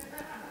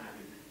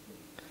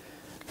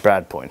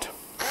brad point.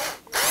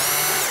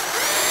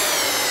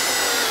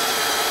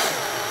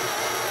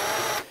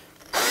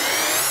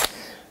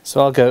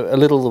 So I'll go a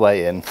little the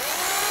way in.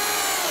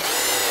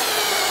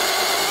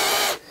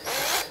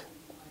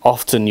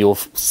 Often you'll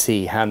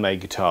see handmade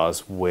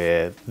guitars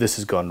where this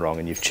has gone wrong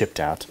and you've chipped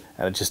out,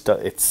 and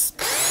it's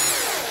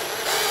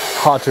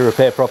hard to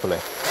repair properly.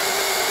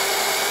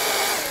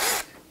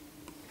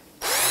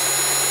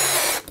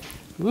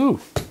 Ooh,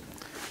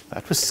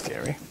 that was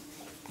scary.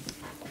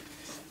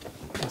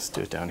 Let's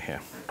do it down here.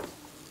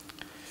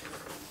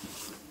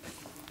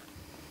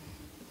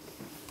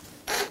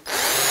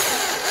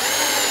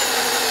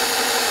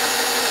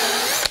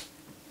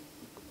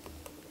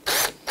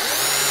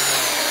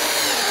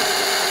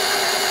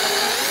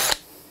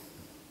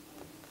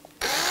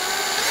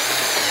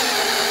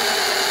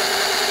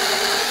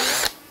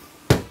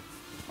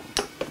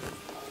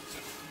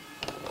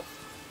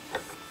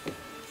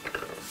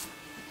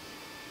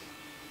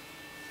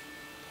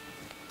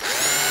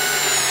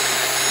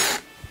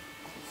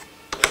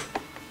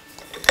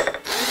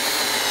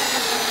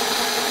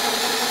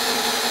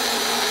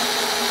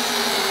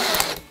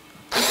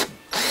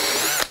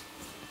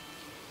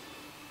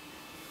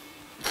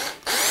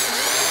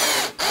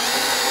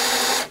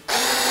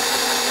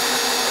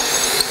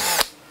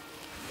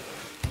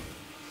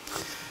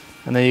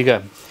 And there you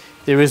go.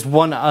 There is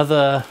one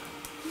other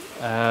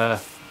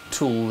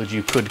tool that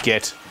you could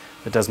get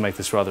that does make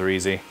this rather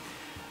easy,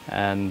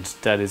 and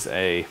that is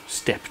a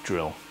step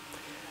drill.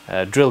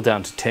 Drill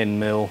down to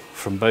 10mm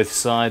from both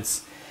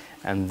sides,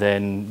 and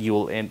then you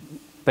will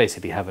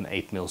basically have an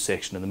 8mm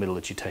section in the middle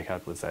that you take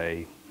out with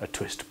a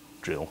twist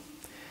drill.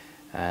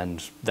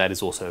 And that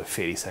is also a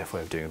fairly safe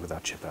way of doing it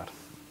without chip out.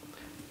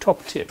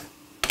 Top tip.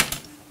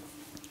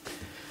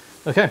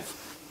 Okay.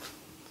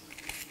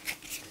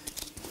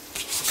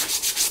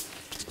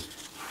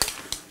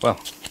 Well,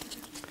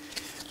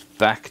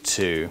 back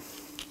to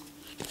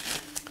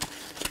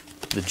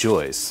the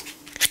joys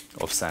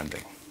of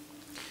sanding.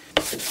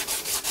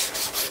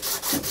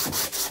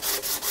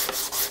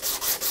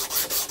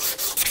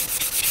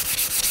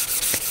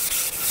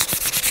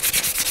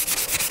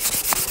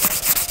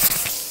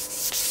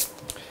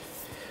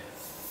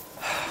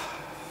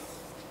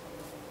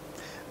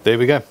 there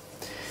we go.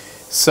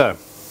 So,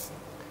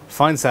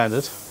 fine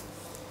sanded,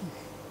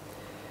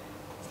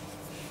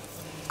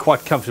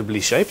 quite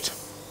comfortably shaped,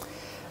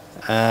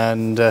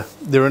 and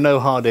there are no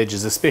hard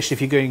edges, especially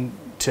if you're going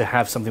to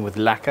have something with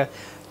lacquer.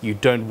 You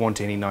don't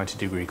want any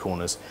 90-degree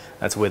corners.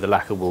 That's where the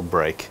lacquer will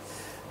break.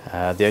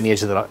 The only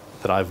edge that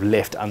I've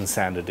left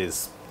unsanded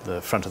is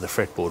the front of the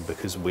fretboard,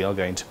 because we are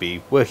going to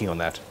be working on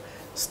that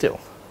still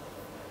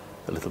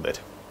a little bit.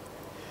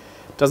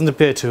 Doesn't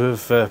appear to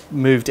have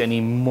moved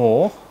any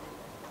more,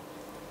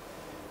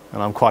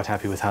 and I'm quite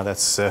happy with how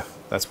that's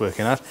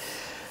working out.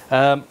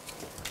 The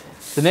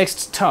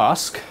next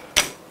task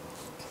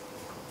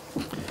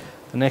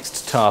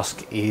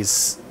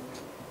is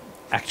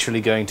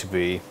actually going to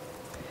be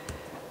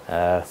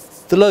the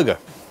logo.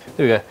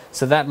 There we go.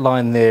 So that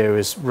line there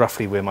is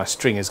roughly where my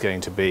string is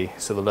going to be,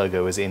 so the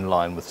logo is in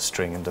line with the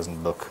string and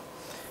doesn't look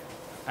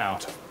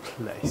out of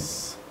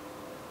place.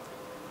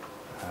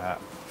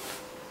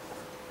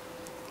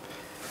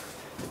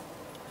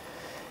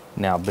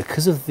 Now,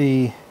 because of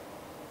the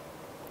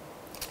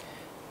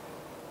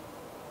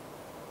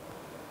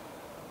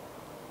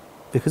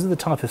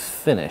type of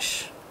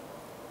finish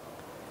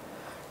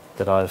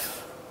that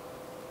I've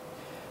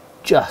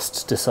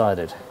just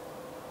decided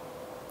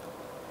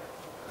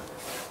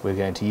we're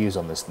going to use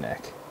on this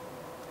neck,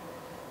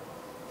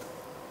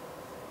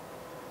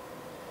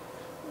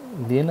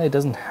 the inlay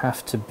doesn't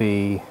have to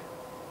be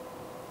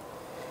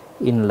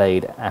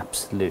inlaid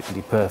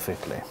absolutely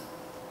perfectly.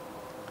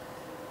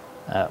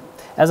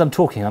 As I'm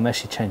talking, I'm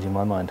actually changing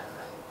my mind.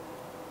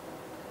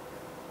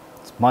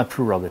 It's my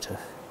prerogative.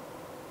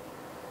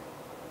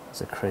 It's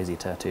a crazy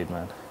tattooed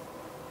man.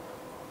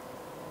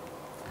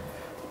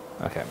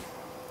 Okay.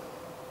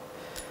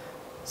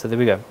 So there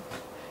we go.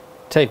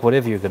 Take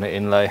whatever you're going to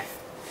inlay,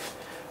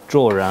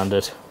 draw around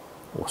it,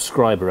 or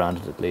scribe around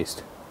it at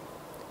least.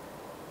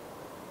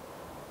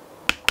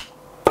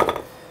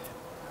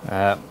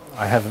 I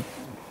have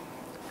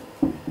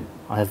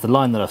the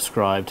line that I've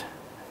scribed,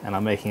 and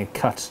I'm making a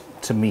cut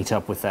to meet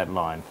up with that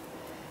line,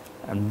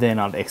 and then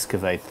I'll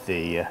excavate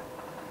the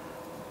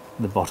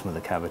bottom of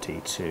the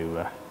cavity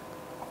to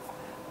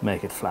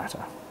make it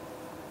flatter.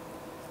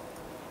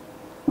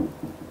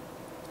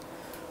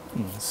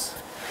 This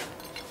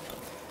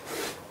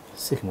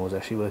sycamore's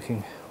actually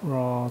working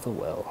rather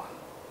well.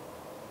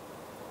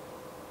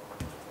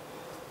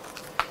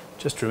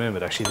 Just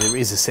remembered, actually, there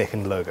is a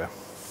second logo.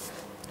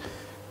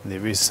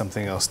 There is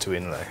something else to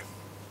inlay.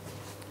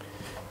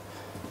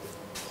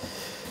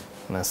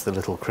 And that's the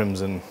little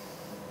crimson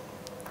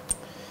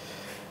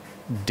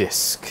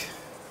disc.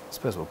 I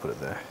suppose we'll put it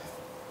there.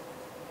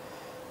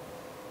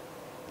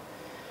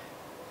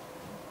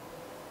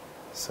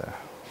 So,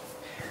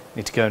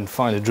 need to go and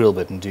find a drill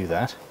bit and do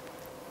that.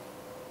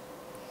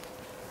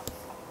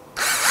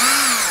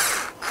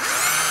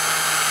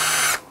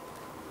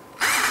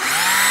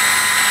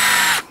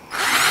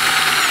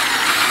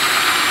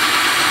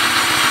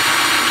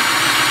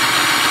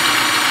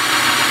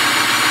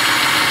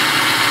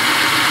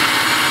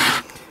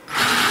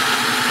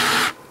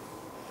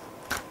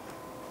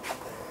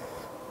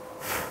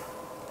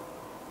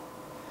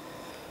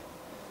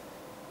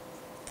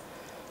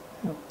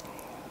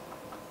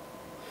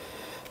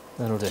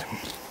 That'll do.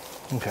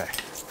 Okay.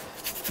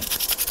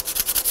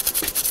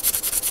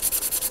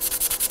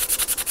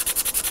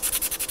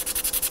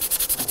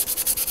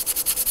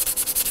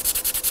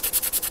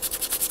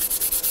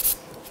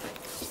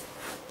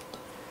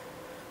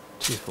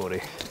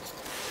 $240.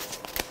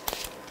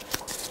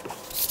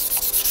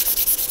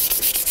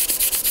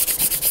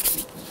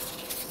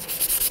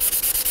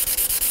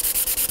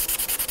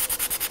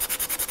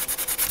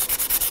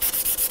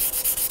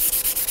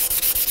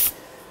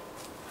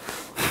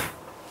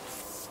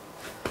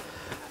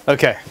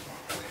 Okay,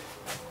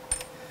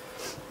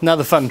 now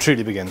the fun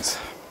truly begins.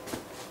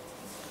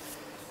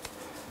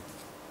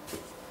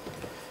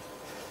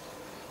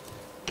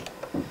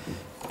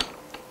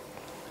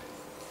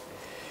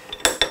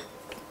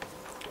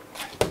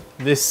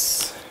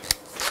 This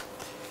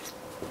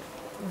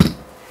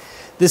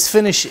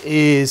finish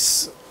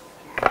is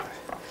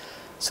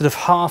sort of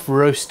half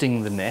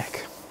roasting the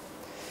neck.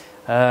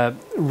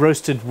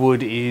 Roasted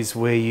wood is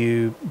where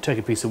you take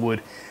a piece of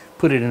wood,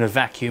 put it in a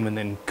vacuum and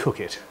then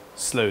cook it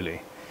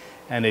slowly,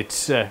 and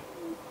it's kind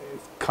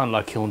of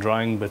like kiln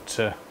drying,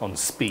 but on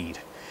speed,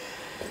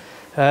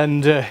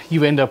 and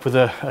you end up with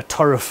a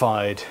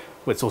torrefied,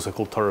 well, it's also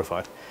called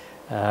torrefied,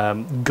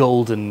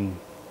 golden,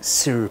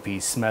 syrupy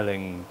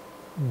smelling,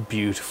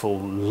 beautiful,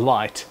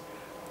 light,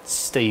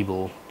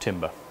 stable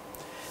timber.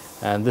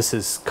 And this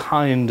is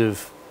kind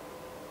of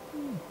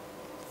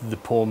the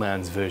poor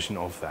man's version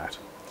of that,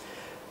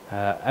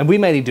 and we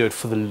mainly do it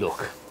for the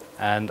look,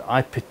 and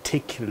I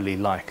particularly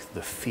like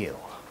the feel.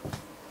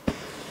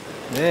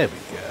 There we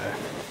go.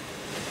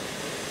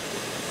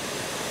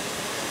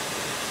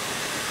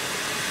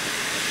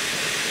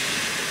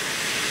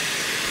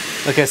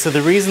 Okay, so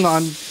the reason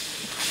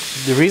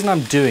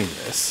I'm doing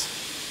this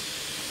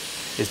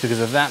is because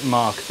of that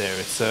mark there.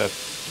 It's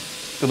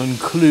an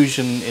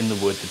inclusion in the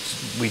wood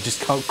that we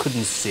just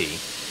couldn't see,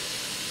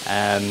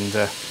 and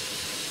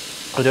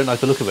I don't like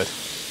the look of it.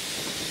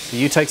 So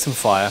you take some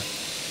fire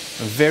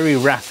and very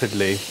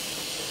rapidly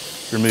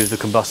remove the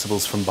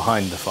combustibles from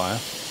behind the fire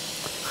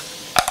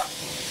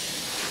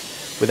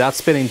without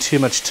spending too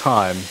much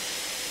time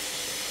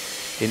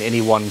in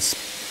any one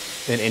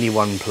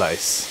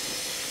place.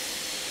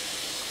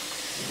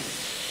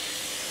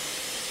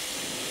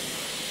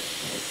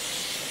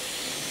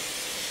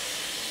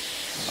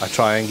 I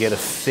try and get a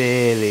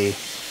fairly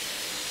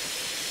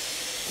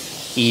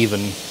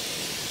even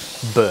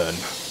burn,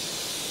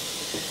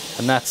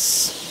 and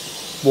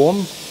that's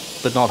warm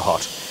but not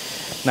hot.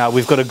 Now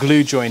we've got a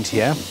glue joint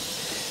here.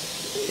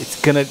 It's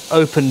going to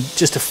open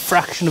just a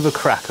fraction of a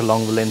crack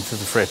along the length of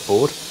the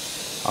fretboard.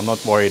 I'm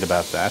not worried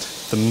about that.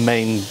 The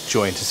main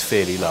joint is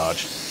fairly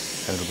large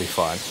and it'll be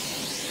fine.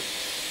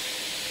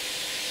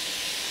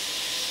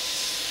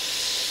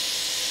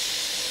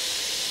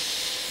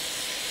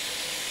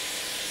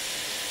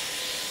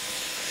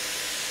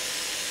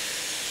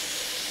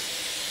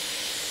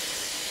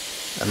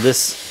 And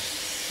this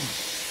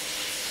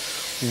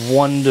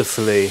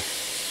wonderfully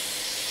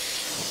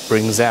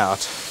brings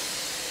out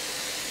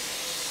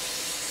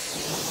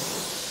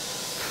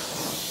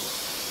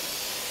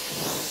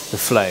the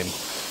flame.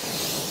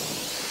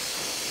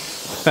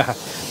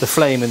 The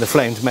flame in the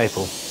flamed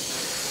maple,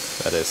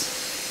 that is.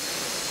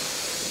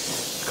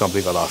 Can't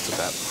believe I laughed at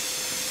that.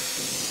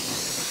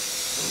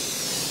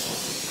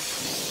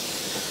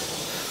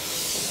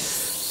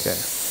 Okay.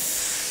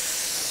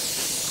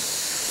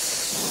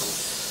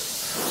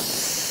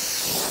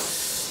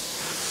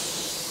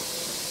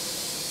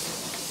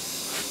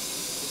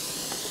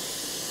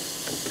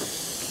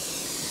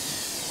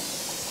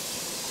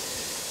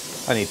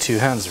 I need 2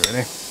 hands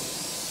really.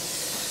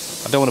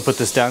 I don't want to put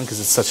this down because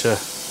it's such an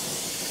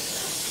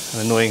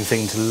annoying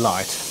thing to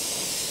light.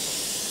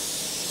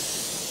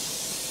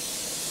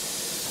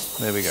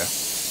 There we go.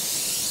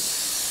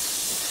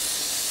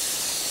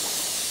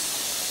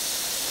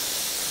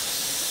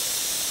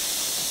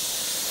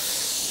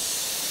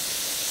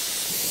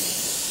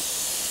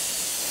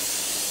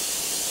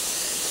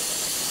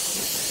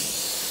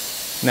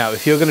 Now,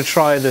 if you're going to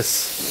try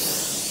this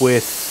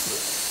with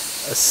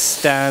a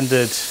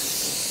standard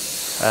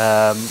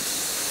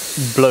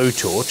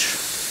blowtorch,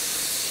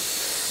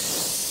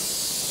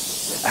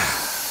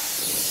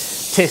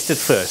 test it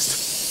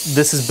first.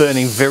 This is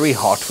burning very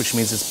hot, which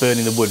means it's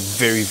burning the wood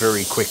very,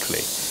 very quickly.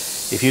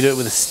 If you do it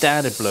with a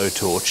standard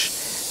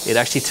blowtorch, it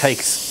actually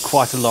takes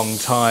quite a long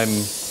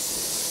time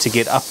to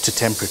get up to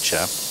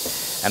temperature,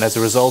 and as a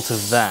result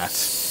of that,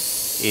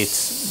 it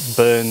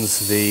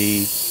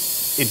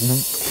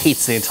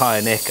heats the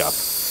entire neck up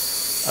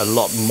a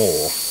lot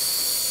more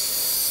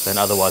than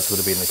otherwise would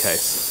have been the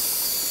case.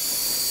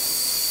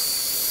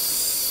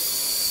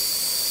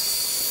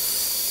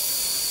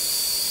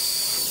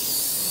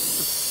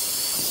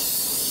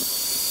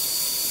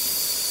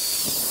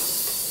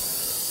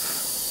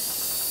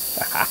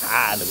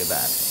 Look at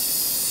that.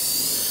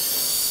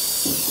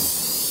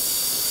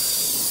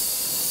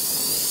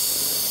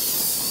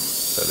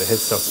 So the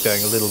headstock's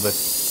going a little bit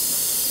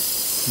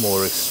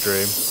more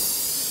extreme.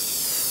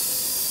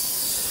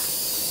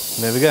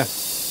 And there we go.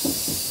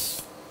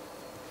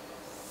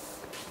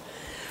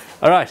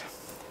 Alright,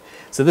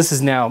 so this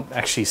is now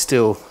actually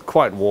still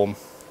quite warm.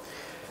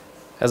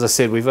 As I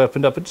said, we've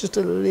opened up just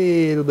a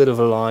little bit of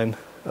a line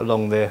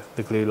along there,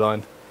 the glue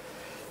line,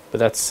 but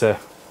that's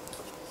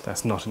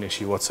not an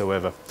issue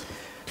whatsoever.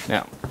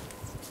 Now,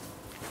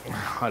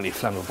 highly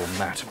flammable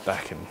mat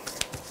back in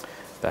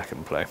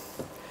play.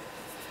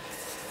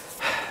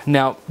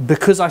 Now,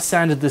 because I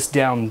sanded this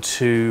down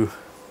to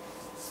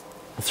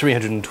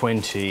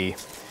 320,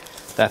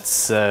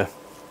 that's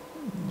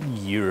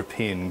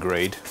European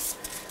grade, it's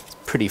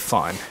pretty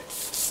fine.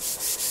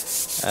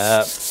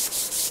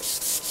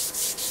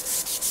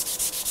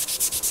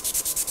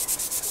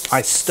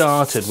 I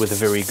started with a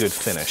very good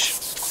finish.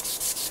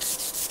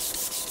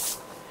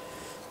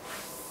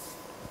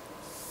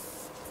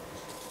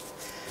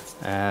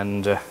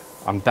 And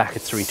I'm back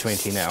at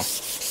 320 now.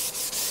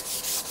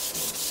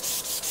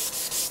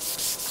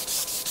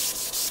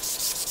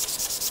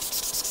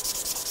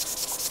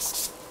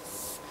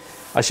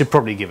 I should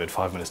probably give it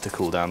 5 minutes to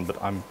cool down,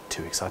 but I'm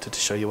too excited to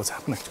show you what's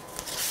happening.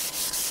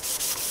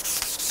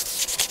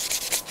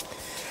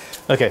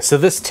 Okay, so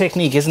this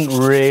technique isn't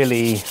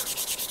really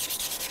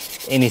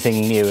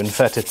anything new. In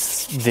fact,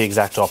 it's the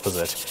exact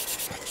opposite.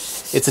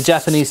 It's a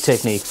Japanese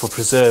technique for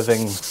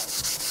preserving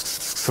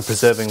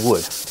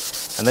wood.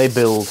 And they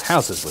build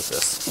houses with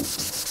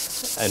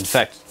this. In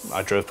fact,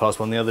 I drove past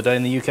one the other day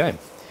in the UK.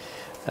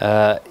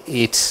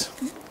 It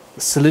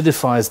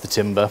solidifies the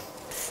timber,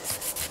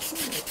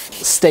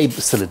 it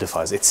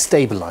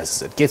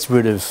stabilizes it, gets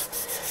rid of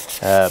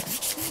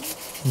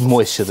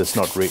moisture that's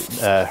not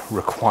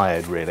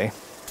required really,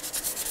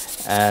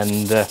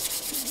 and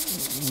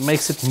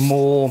makes it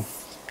more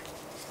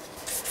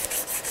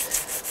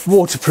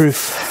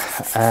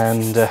waterproof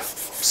and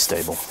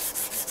stable.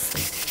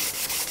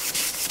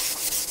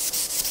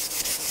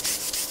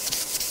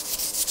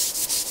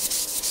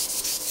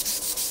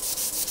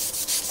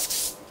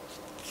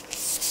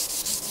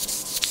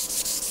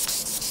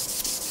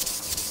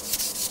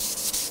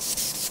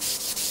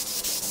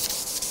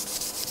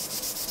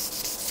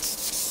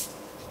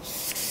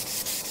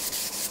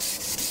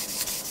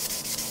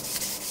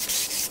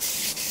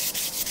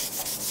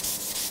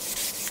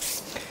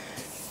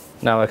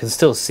 Now I can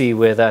still see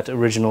where that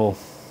original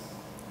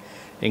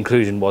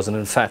inclusion was, and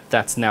in fact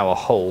that's now a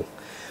hole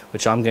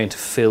which I'm going to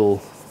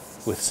fill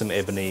with some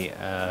ebony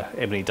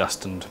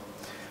dust and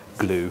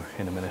glue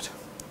in a minute.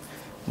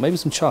 Maybe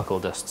some charcoal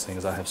dust, seeing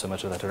as I have so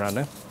much of that around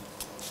now.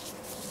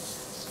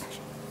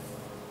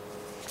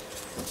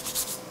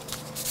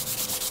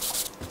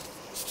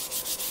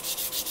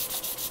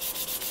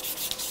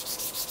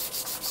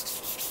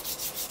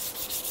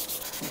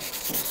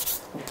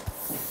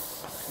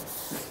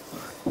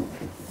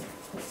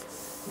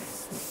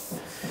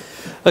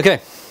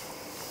 Okay,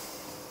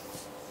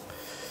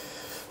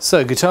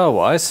 so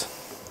guitar-wise,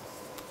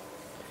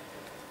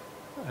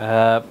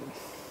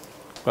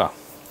 well,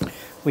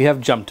 we have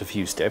jumped a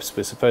few steps.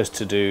 We're supposed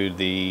to do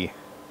the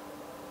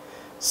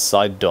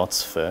side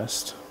dots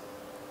first,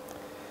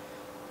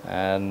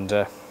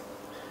 and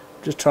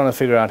just trying to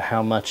figure out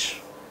how much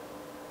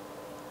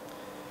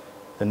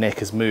the neck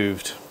has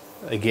moved,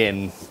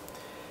 again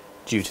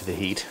due to the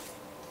heat,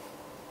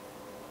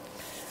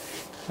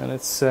 and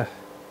it's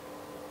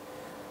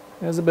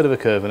there's a bit of a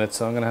curve in it,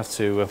 so I'm going to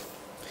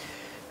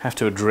have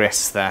to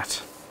address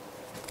that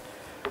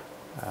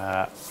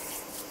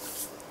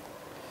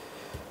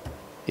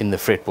in the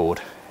fretboard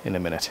in a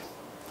minute.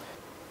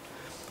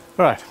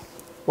 Alright,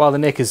 while the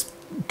neck is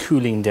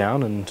cooling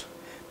down and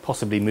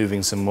possibly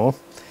moving some more,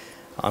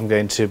 I'm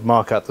going to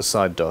mark out the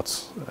side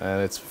dots,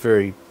 and it's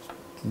very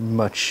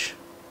much,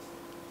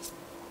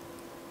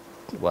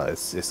 well,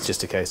 it's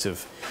just a case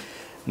of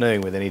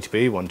knowing where they need to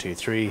be. 1, 2,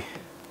 3,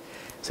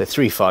 so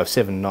 3, 5,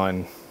 7,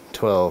 9,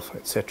 12,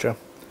 etc.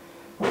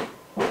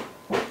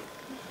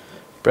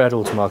 Brad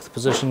all to mark the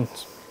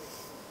positions.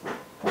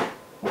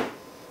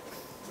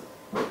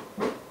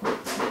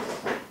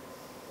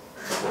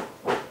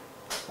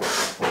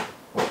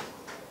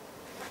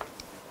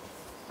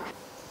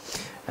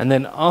 And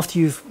then after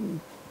you've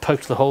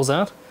poked the holes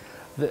out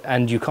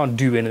and you can't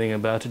do anything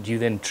about it, you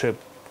then trip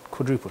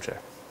quadruple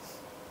check.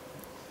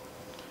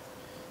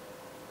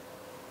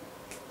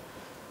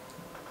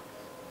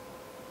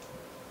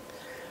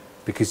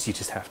 Because you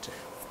just have to.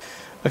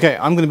 Okay,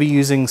 I'm going to be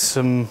using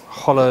some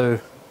hollow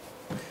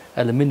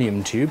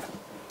aluminium tube.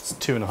 It's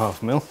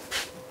 2.5 mil.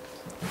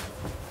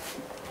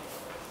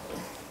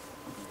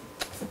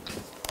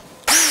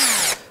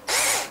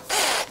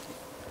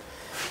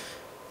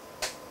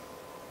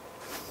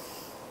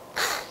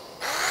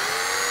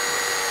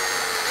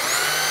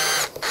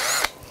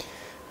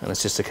 And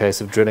it's just a case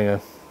of drilling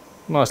a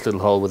nice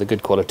little hole with a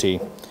good quality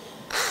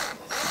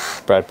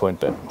brad point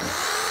bit.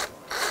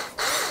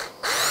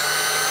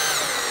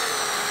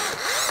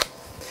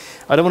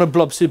 I don't want to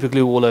blob super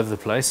glue all over the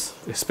place,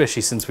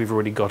 especially since we've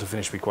already got a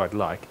finish we quite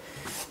like.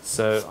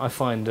 So I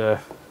find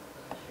a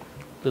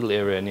little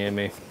area near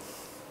me,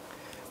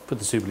 put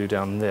the super glue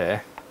down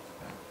there,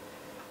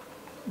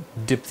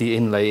 dip the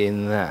inlay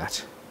in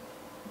that,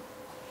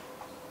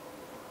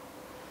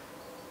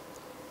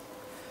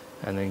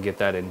 and then get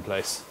that in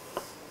place,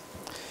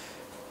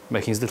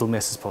 making as little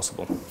mess as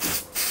possible.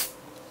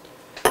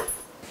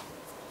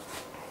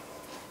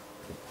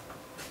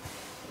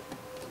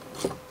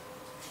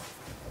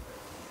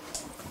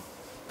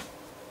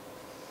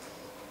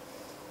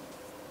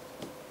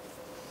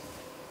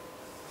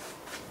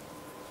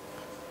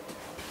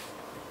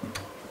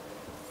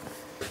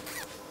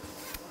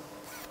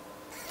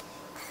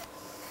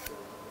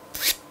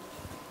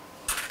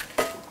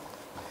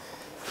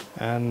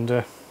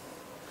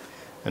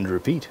 And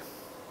repeat.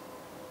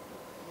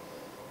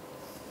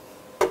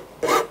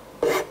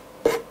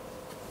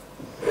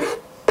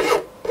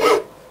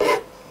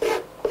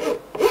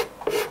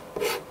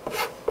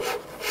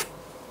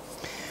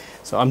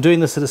 So I'm doing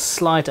this at a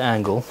slight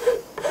angle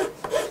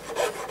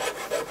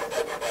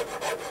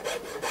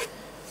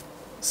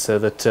so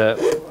that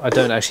I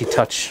don't actually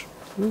touch.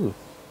 I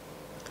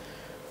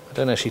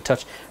don't actually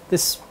touch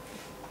this.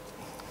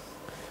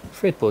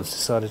 Fretboard's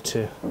decided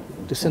to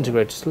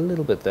disintegrate just a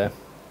little bit there,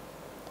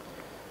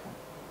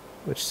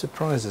 which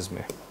surprises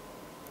me.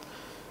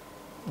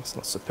 That's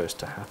not supposed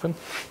to happen.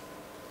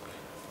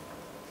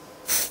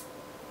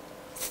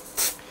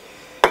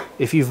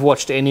 If you've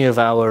watched any of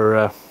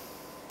our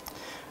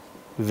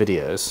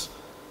videos,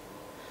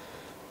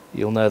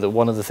 you'll know that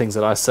one of the things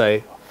that I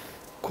say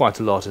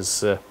quite a lot is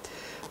the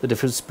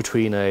difference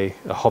between a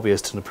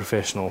hobbyist and a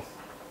professional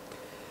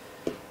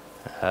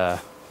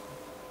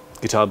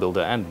guitar builder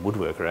and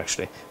woodworker,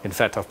 actually. In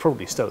fact, I've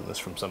probably stolen this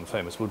from some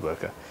famous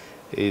woodworker,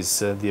 is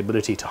the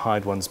ability to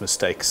hide one's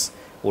mistakes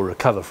or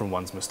recover from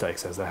one's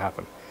mistakes as they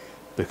happen,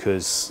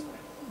 because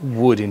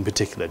wood in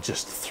particular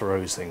just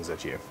throws things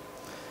at you.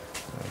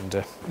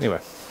 And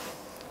anyway,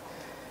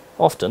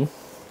 often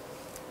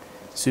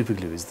super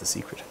glue is the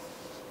secret.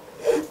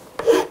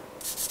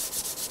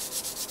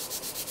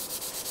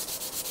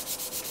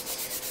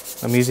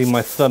 I'm using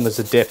my thumb as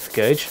a depth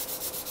gauge.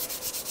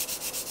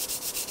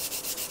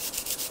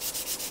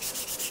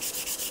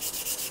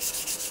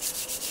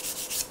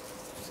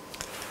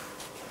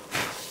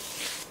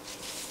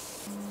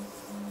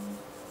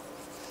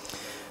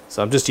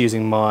 So I'm just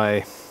using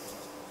my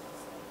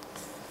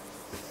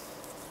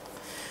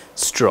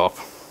strop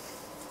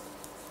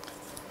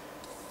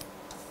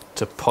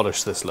to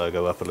polish this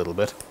logo up a little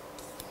bit.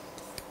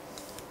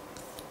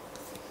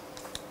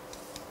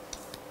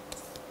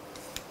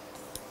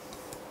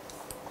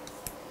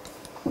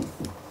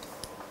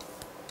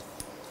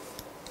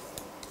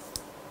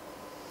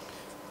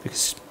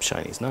 Because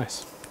shiny is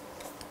nice.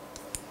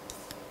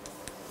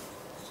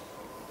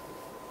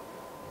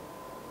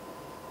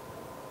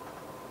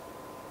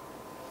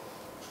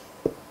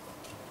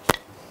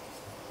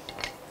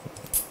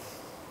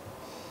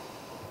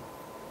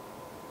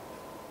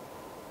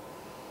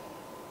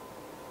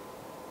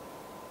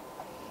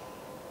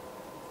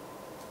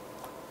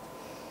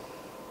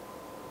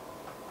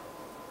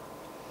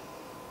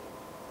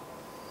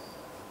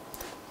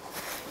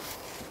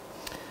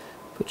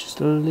 Put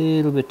just a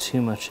little bit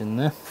too much in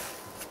there,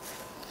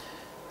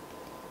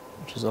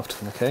 which is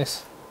often the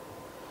case.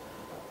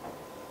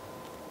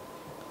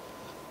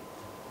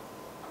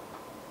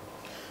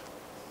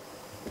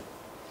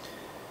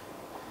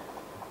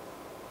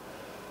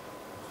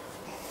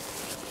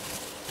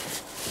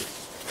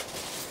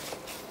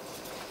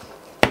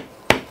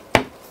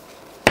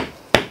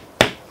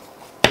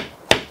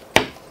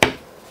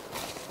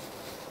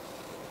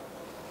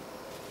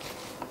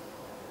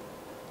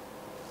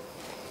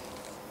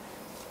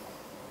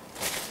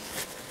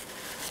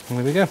 And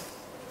there we go.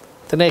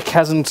 The neck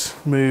hasn't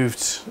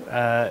moved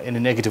in a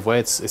negative way.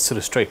 It's sort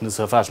of straightened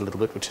itself out a little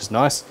bit, which is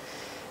nice.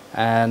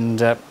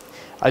 And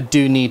I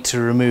do need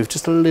to remove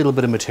just a little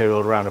bit of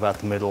material around about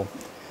the middle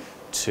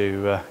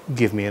to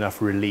give me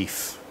enough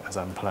relief as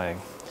I'm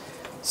playing.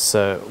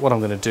 So what I'm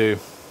going to do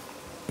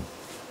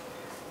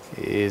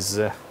is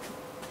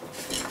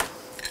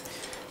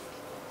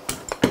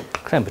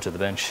clamp it to the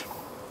bench.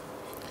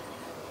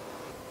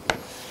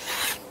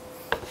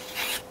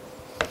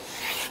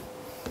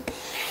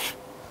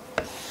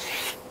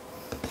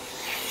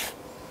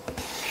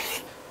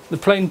 The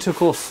plane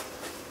took off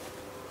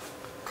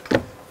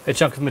a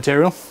chunk of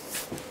material,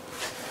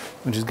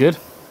 which is good.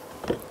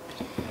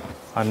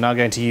 I'm now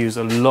going to use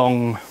a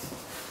long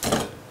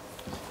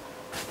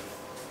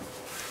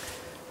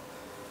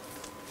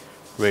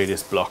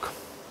radius block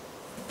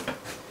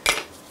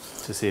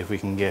to see if we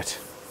can get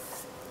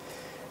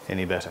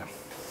any better.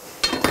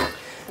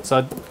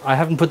 So I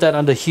haven't put that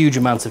under huge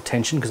amounts of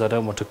tension because I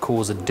don't want to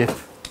cause a dip.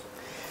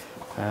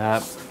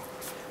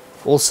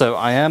 Also,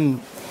 I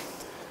am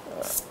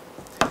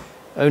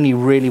only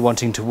really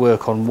wanting to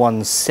work on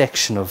one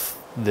section of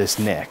this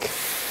neck.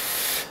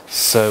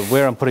 So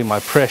where I'm putting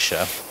my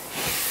pressure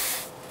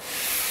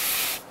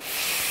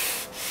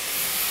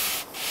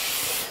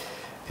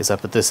is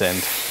up at this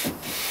end.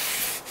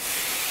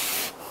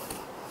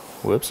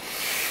 Whoops.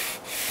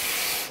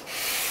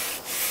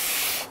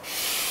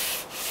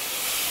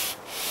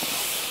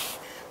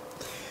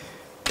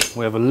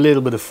 We have a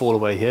little bit of fall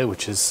away here,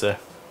 which is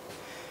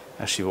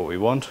actually what we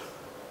want.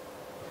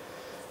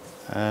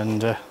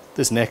 And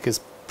this neck is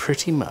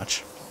pretty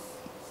much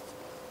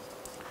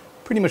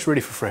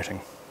ready for fretting.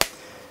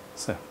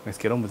 So let's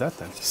get on with that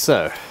then.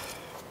 So,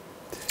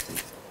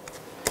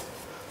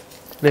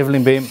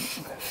 leveling beam,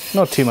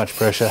 not too much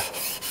pressure.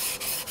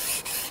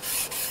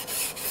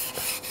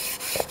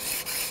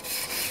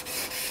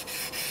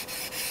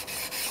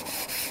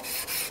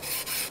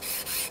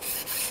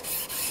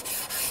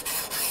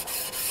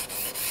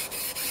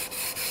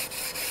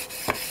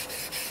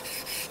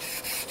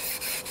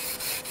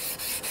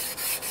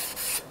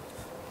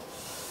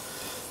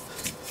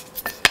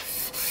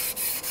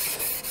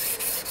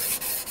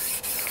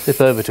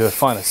 Flip over to a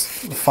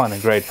finer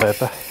grade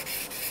paper.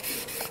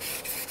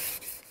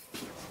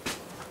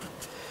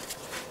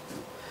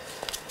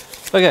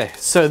 Okay,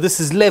 so this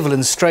is level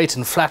and straight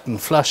and flat and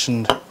flush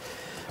and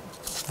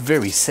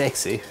very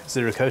sexy.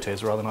 Zero-cote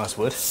is a rather nice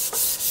wood.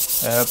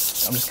 I'm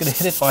just going to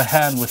hit it by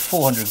hand with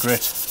 400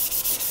 grit,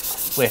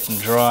 wet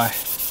and dry.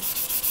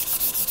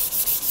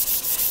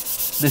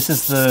 This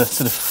is the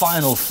sort of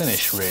final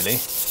finish, really.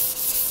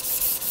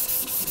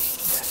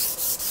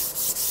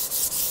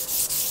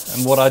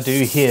 And what I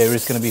do here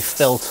is going to be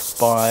felt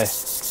by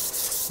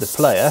the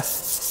player,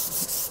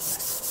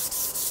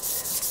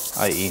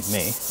 i.e.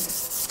 me,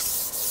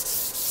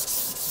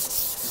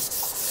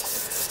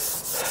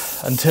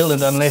 until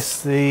and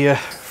unless the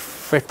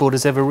fretboard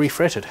is ever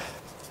refretted,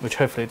 which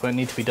hopefully it won't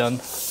need to be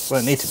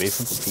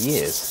for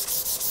years.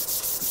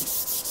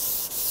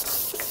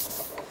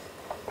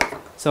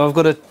 So I've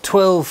got a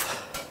 12,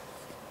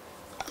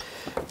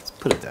 let's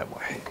put it that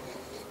way,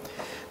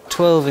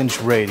 12-inch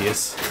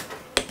radius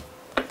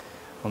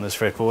on this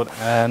fretboard,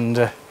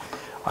 and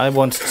I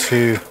want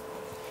to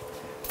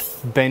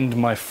bend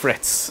my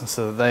frets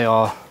so that they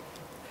are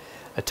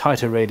a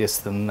tighter radius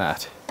than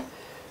that.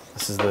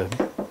 This is the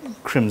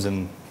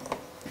Crimson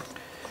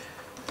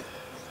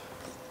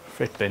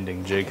fret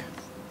bending jig,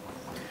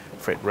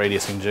 fret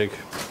radiusing jig.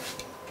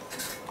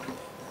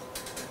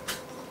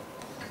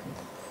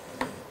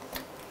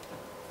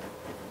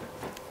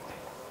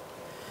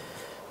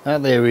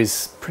 That there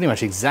is pretty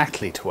much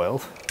exactly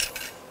 12.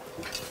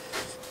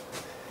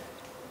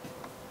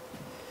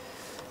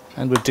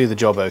 And would do the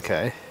job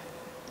okay.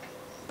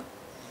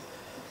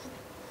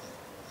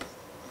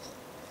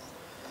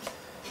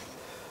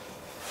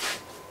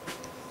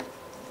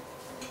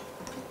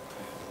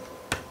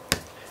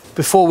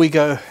 before we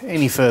go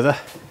any further,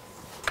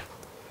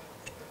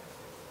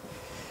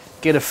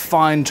 get a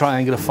fine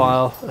triangular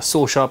file. A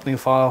saw sharpening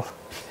file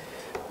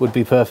would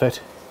be perfect,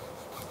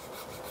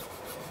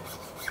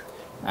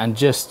 and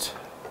just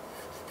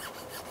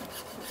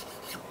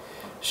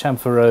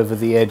chamfer over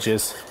the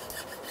edges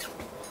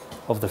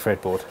of the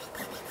fretboard.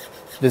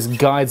 This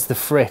guides the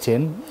fret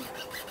in,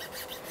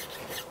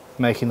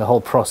 making the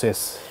whole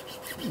process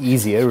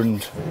easier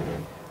and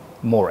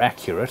more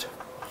accurate.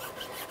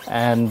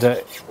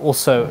 And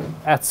also,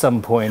 at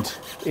some point,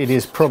 it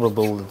is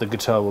probable that the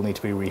guitar will need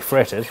to be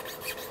refretted,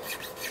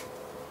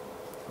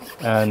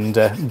 and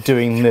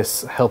doing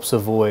this helps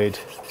avoid,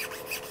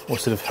 or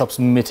sort of helps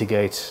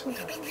mitigate,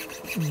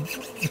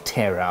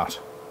 tear out.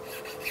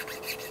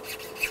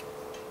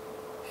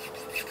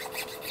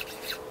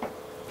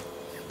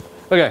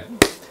 Okay,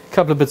 a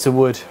couple of bits of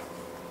wood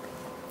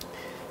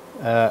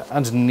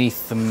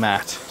underneath the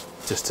mat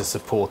just to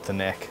support the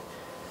neck,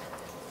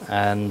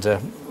 and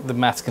the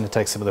mat's going to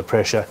take some of the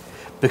pressure.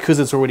 Because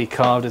it's already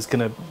carved, it's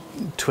going to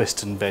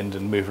twist and bend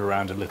and move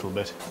around a little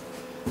bit,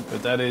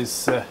 but that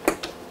is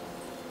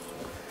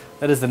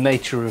the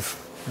nature of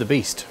the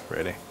beast,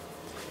 really.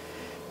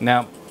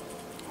 Now,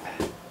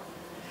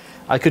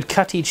 I could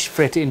cut each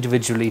fret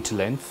individually to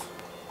length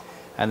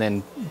and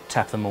then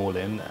tap them all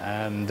in,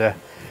 and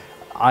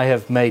I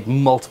have made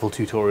multiple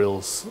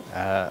tutorials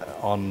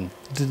on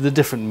the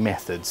different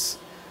methods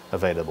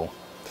available.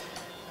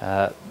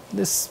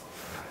 This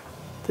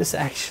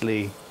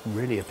actually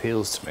really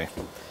appeals to me.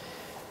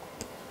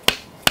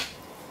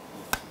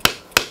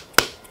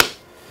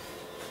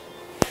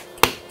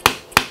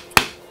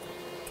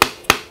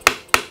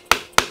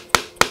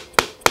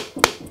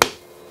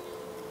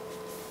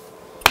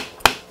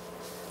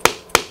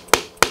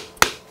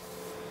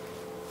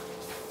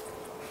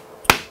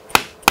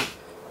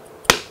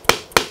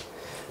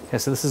 Okay,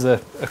 so this is a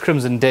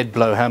Crimson dead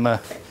blow hammer.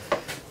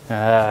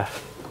 There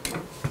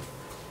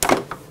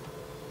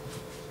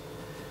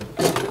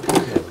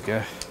we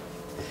go.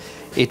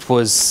 It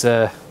was,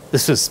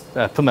 this was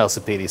Pamel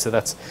Sapedi, so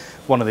that's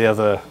one of the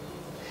other,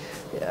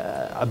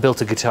 I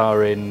built a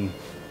guitar in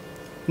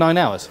 9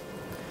 hours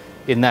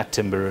in that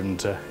timber,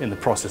 and in the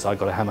process I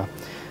got a hammer.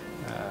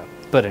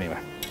 But anyway.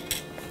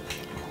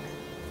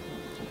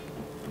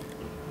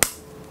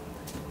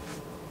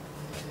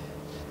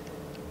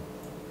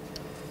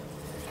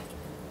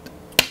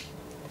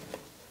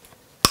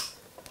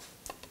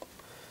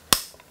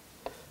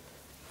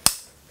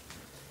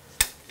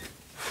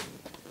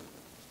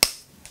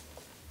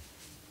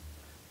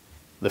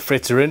 The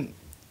frets are in,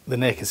 the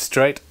neck is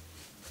straight.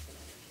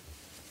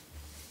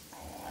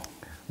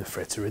 The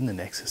frets are in, the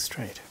neck is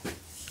straight.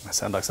 I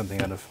sound like something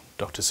out of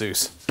Dr.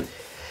 Seuss.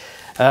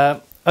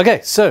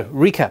 Okay, so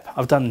recap.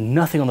 I've done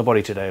nothing on the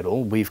body today at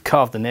all. We've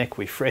carved the neck,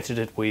 we've fretted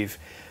it, we've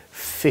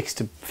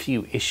fixed a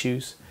few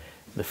issues.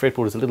 The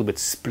fretboard is a little bit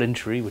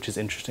splintery, which is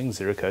interesting.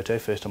 Zero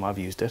Kote, first time I've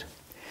used it.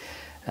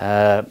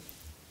 I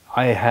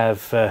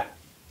have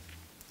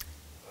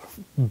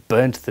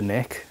burnt the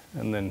neck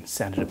and then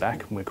sanded it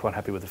back, and we're quite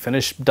happy with the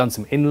finish. Done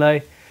some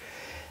inlay,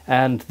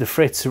 and the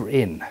frets are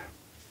in,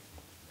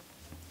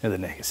 and the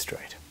neck is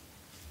straight.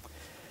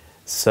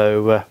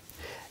 So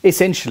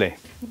essentially,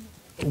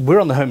 we're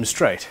on the home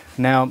straight.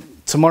 Now,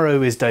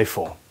 tomorrow is day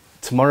 4.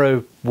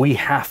 Tomorrow we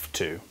have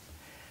to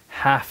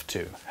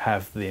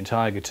have the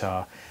entire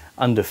guitar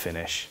under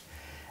finish,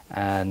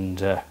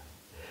 and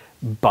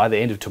by the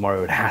end of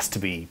tomorrow it has to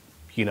be,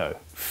 you know,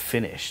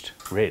 finished,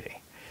 really.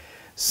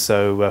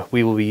 So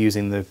we will be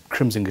using the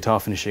Crimson guitar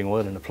finishing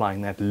oil and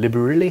applying that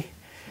liberally.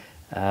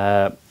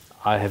 I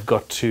have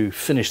got to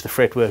finish the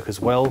fretwork as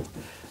well,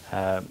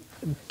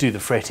 do the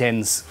fret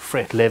ends,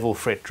 fret level,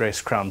 fret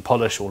dress, crown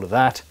polish, all of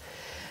that,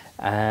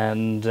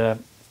 and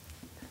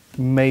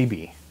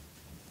maybe,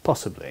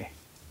 possibly,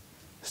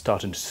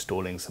 start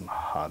installing some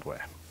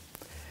hardware.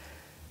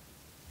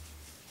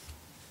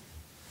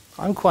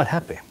 I'm quite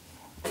happy.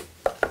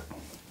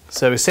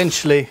 So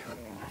essentially,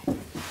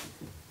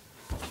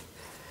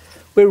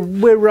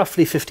 we're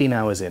roughly 15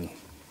 hours in.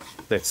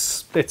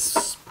 Let's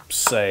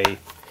say,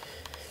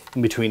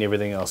 in between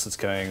everything else that's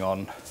going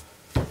on,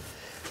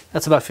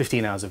 that's about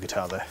 15 hours of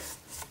guitar there.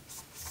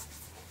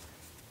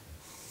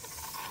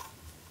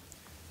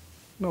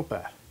 Not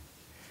bad.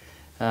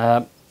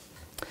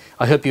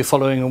 I hope you're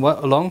following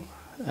along,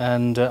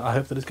 and I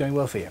hope that it's going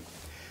well for you.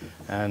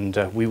 And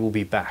we will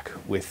be back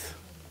with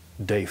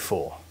day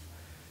 4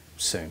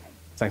 soon.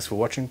 Thanks for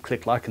watching.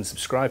 Click like and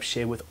subscribe,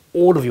 share with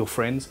all of your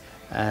friends,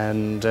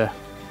 and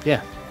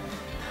yeah,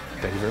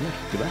 thank you very much.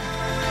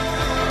 Goodbye.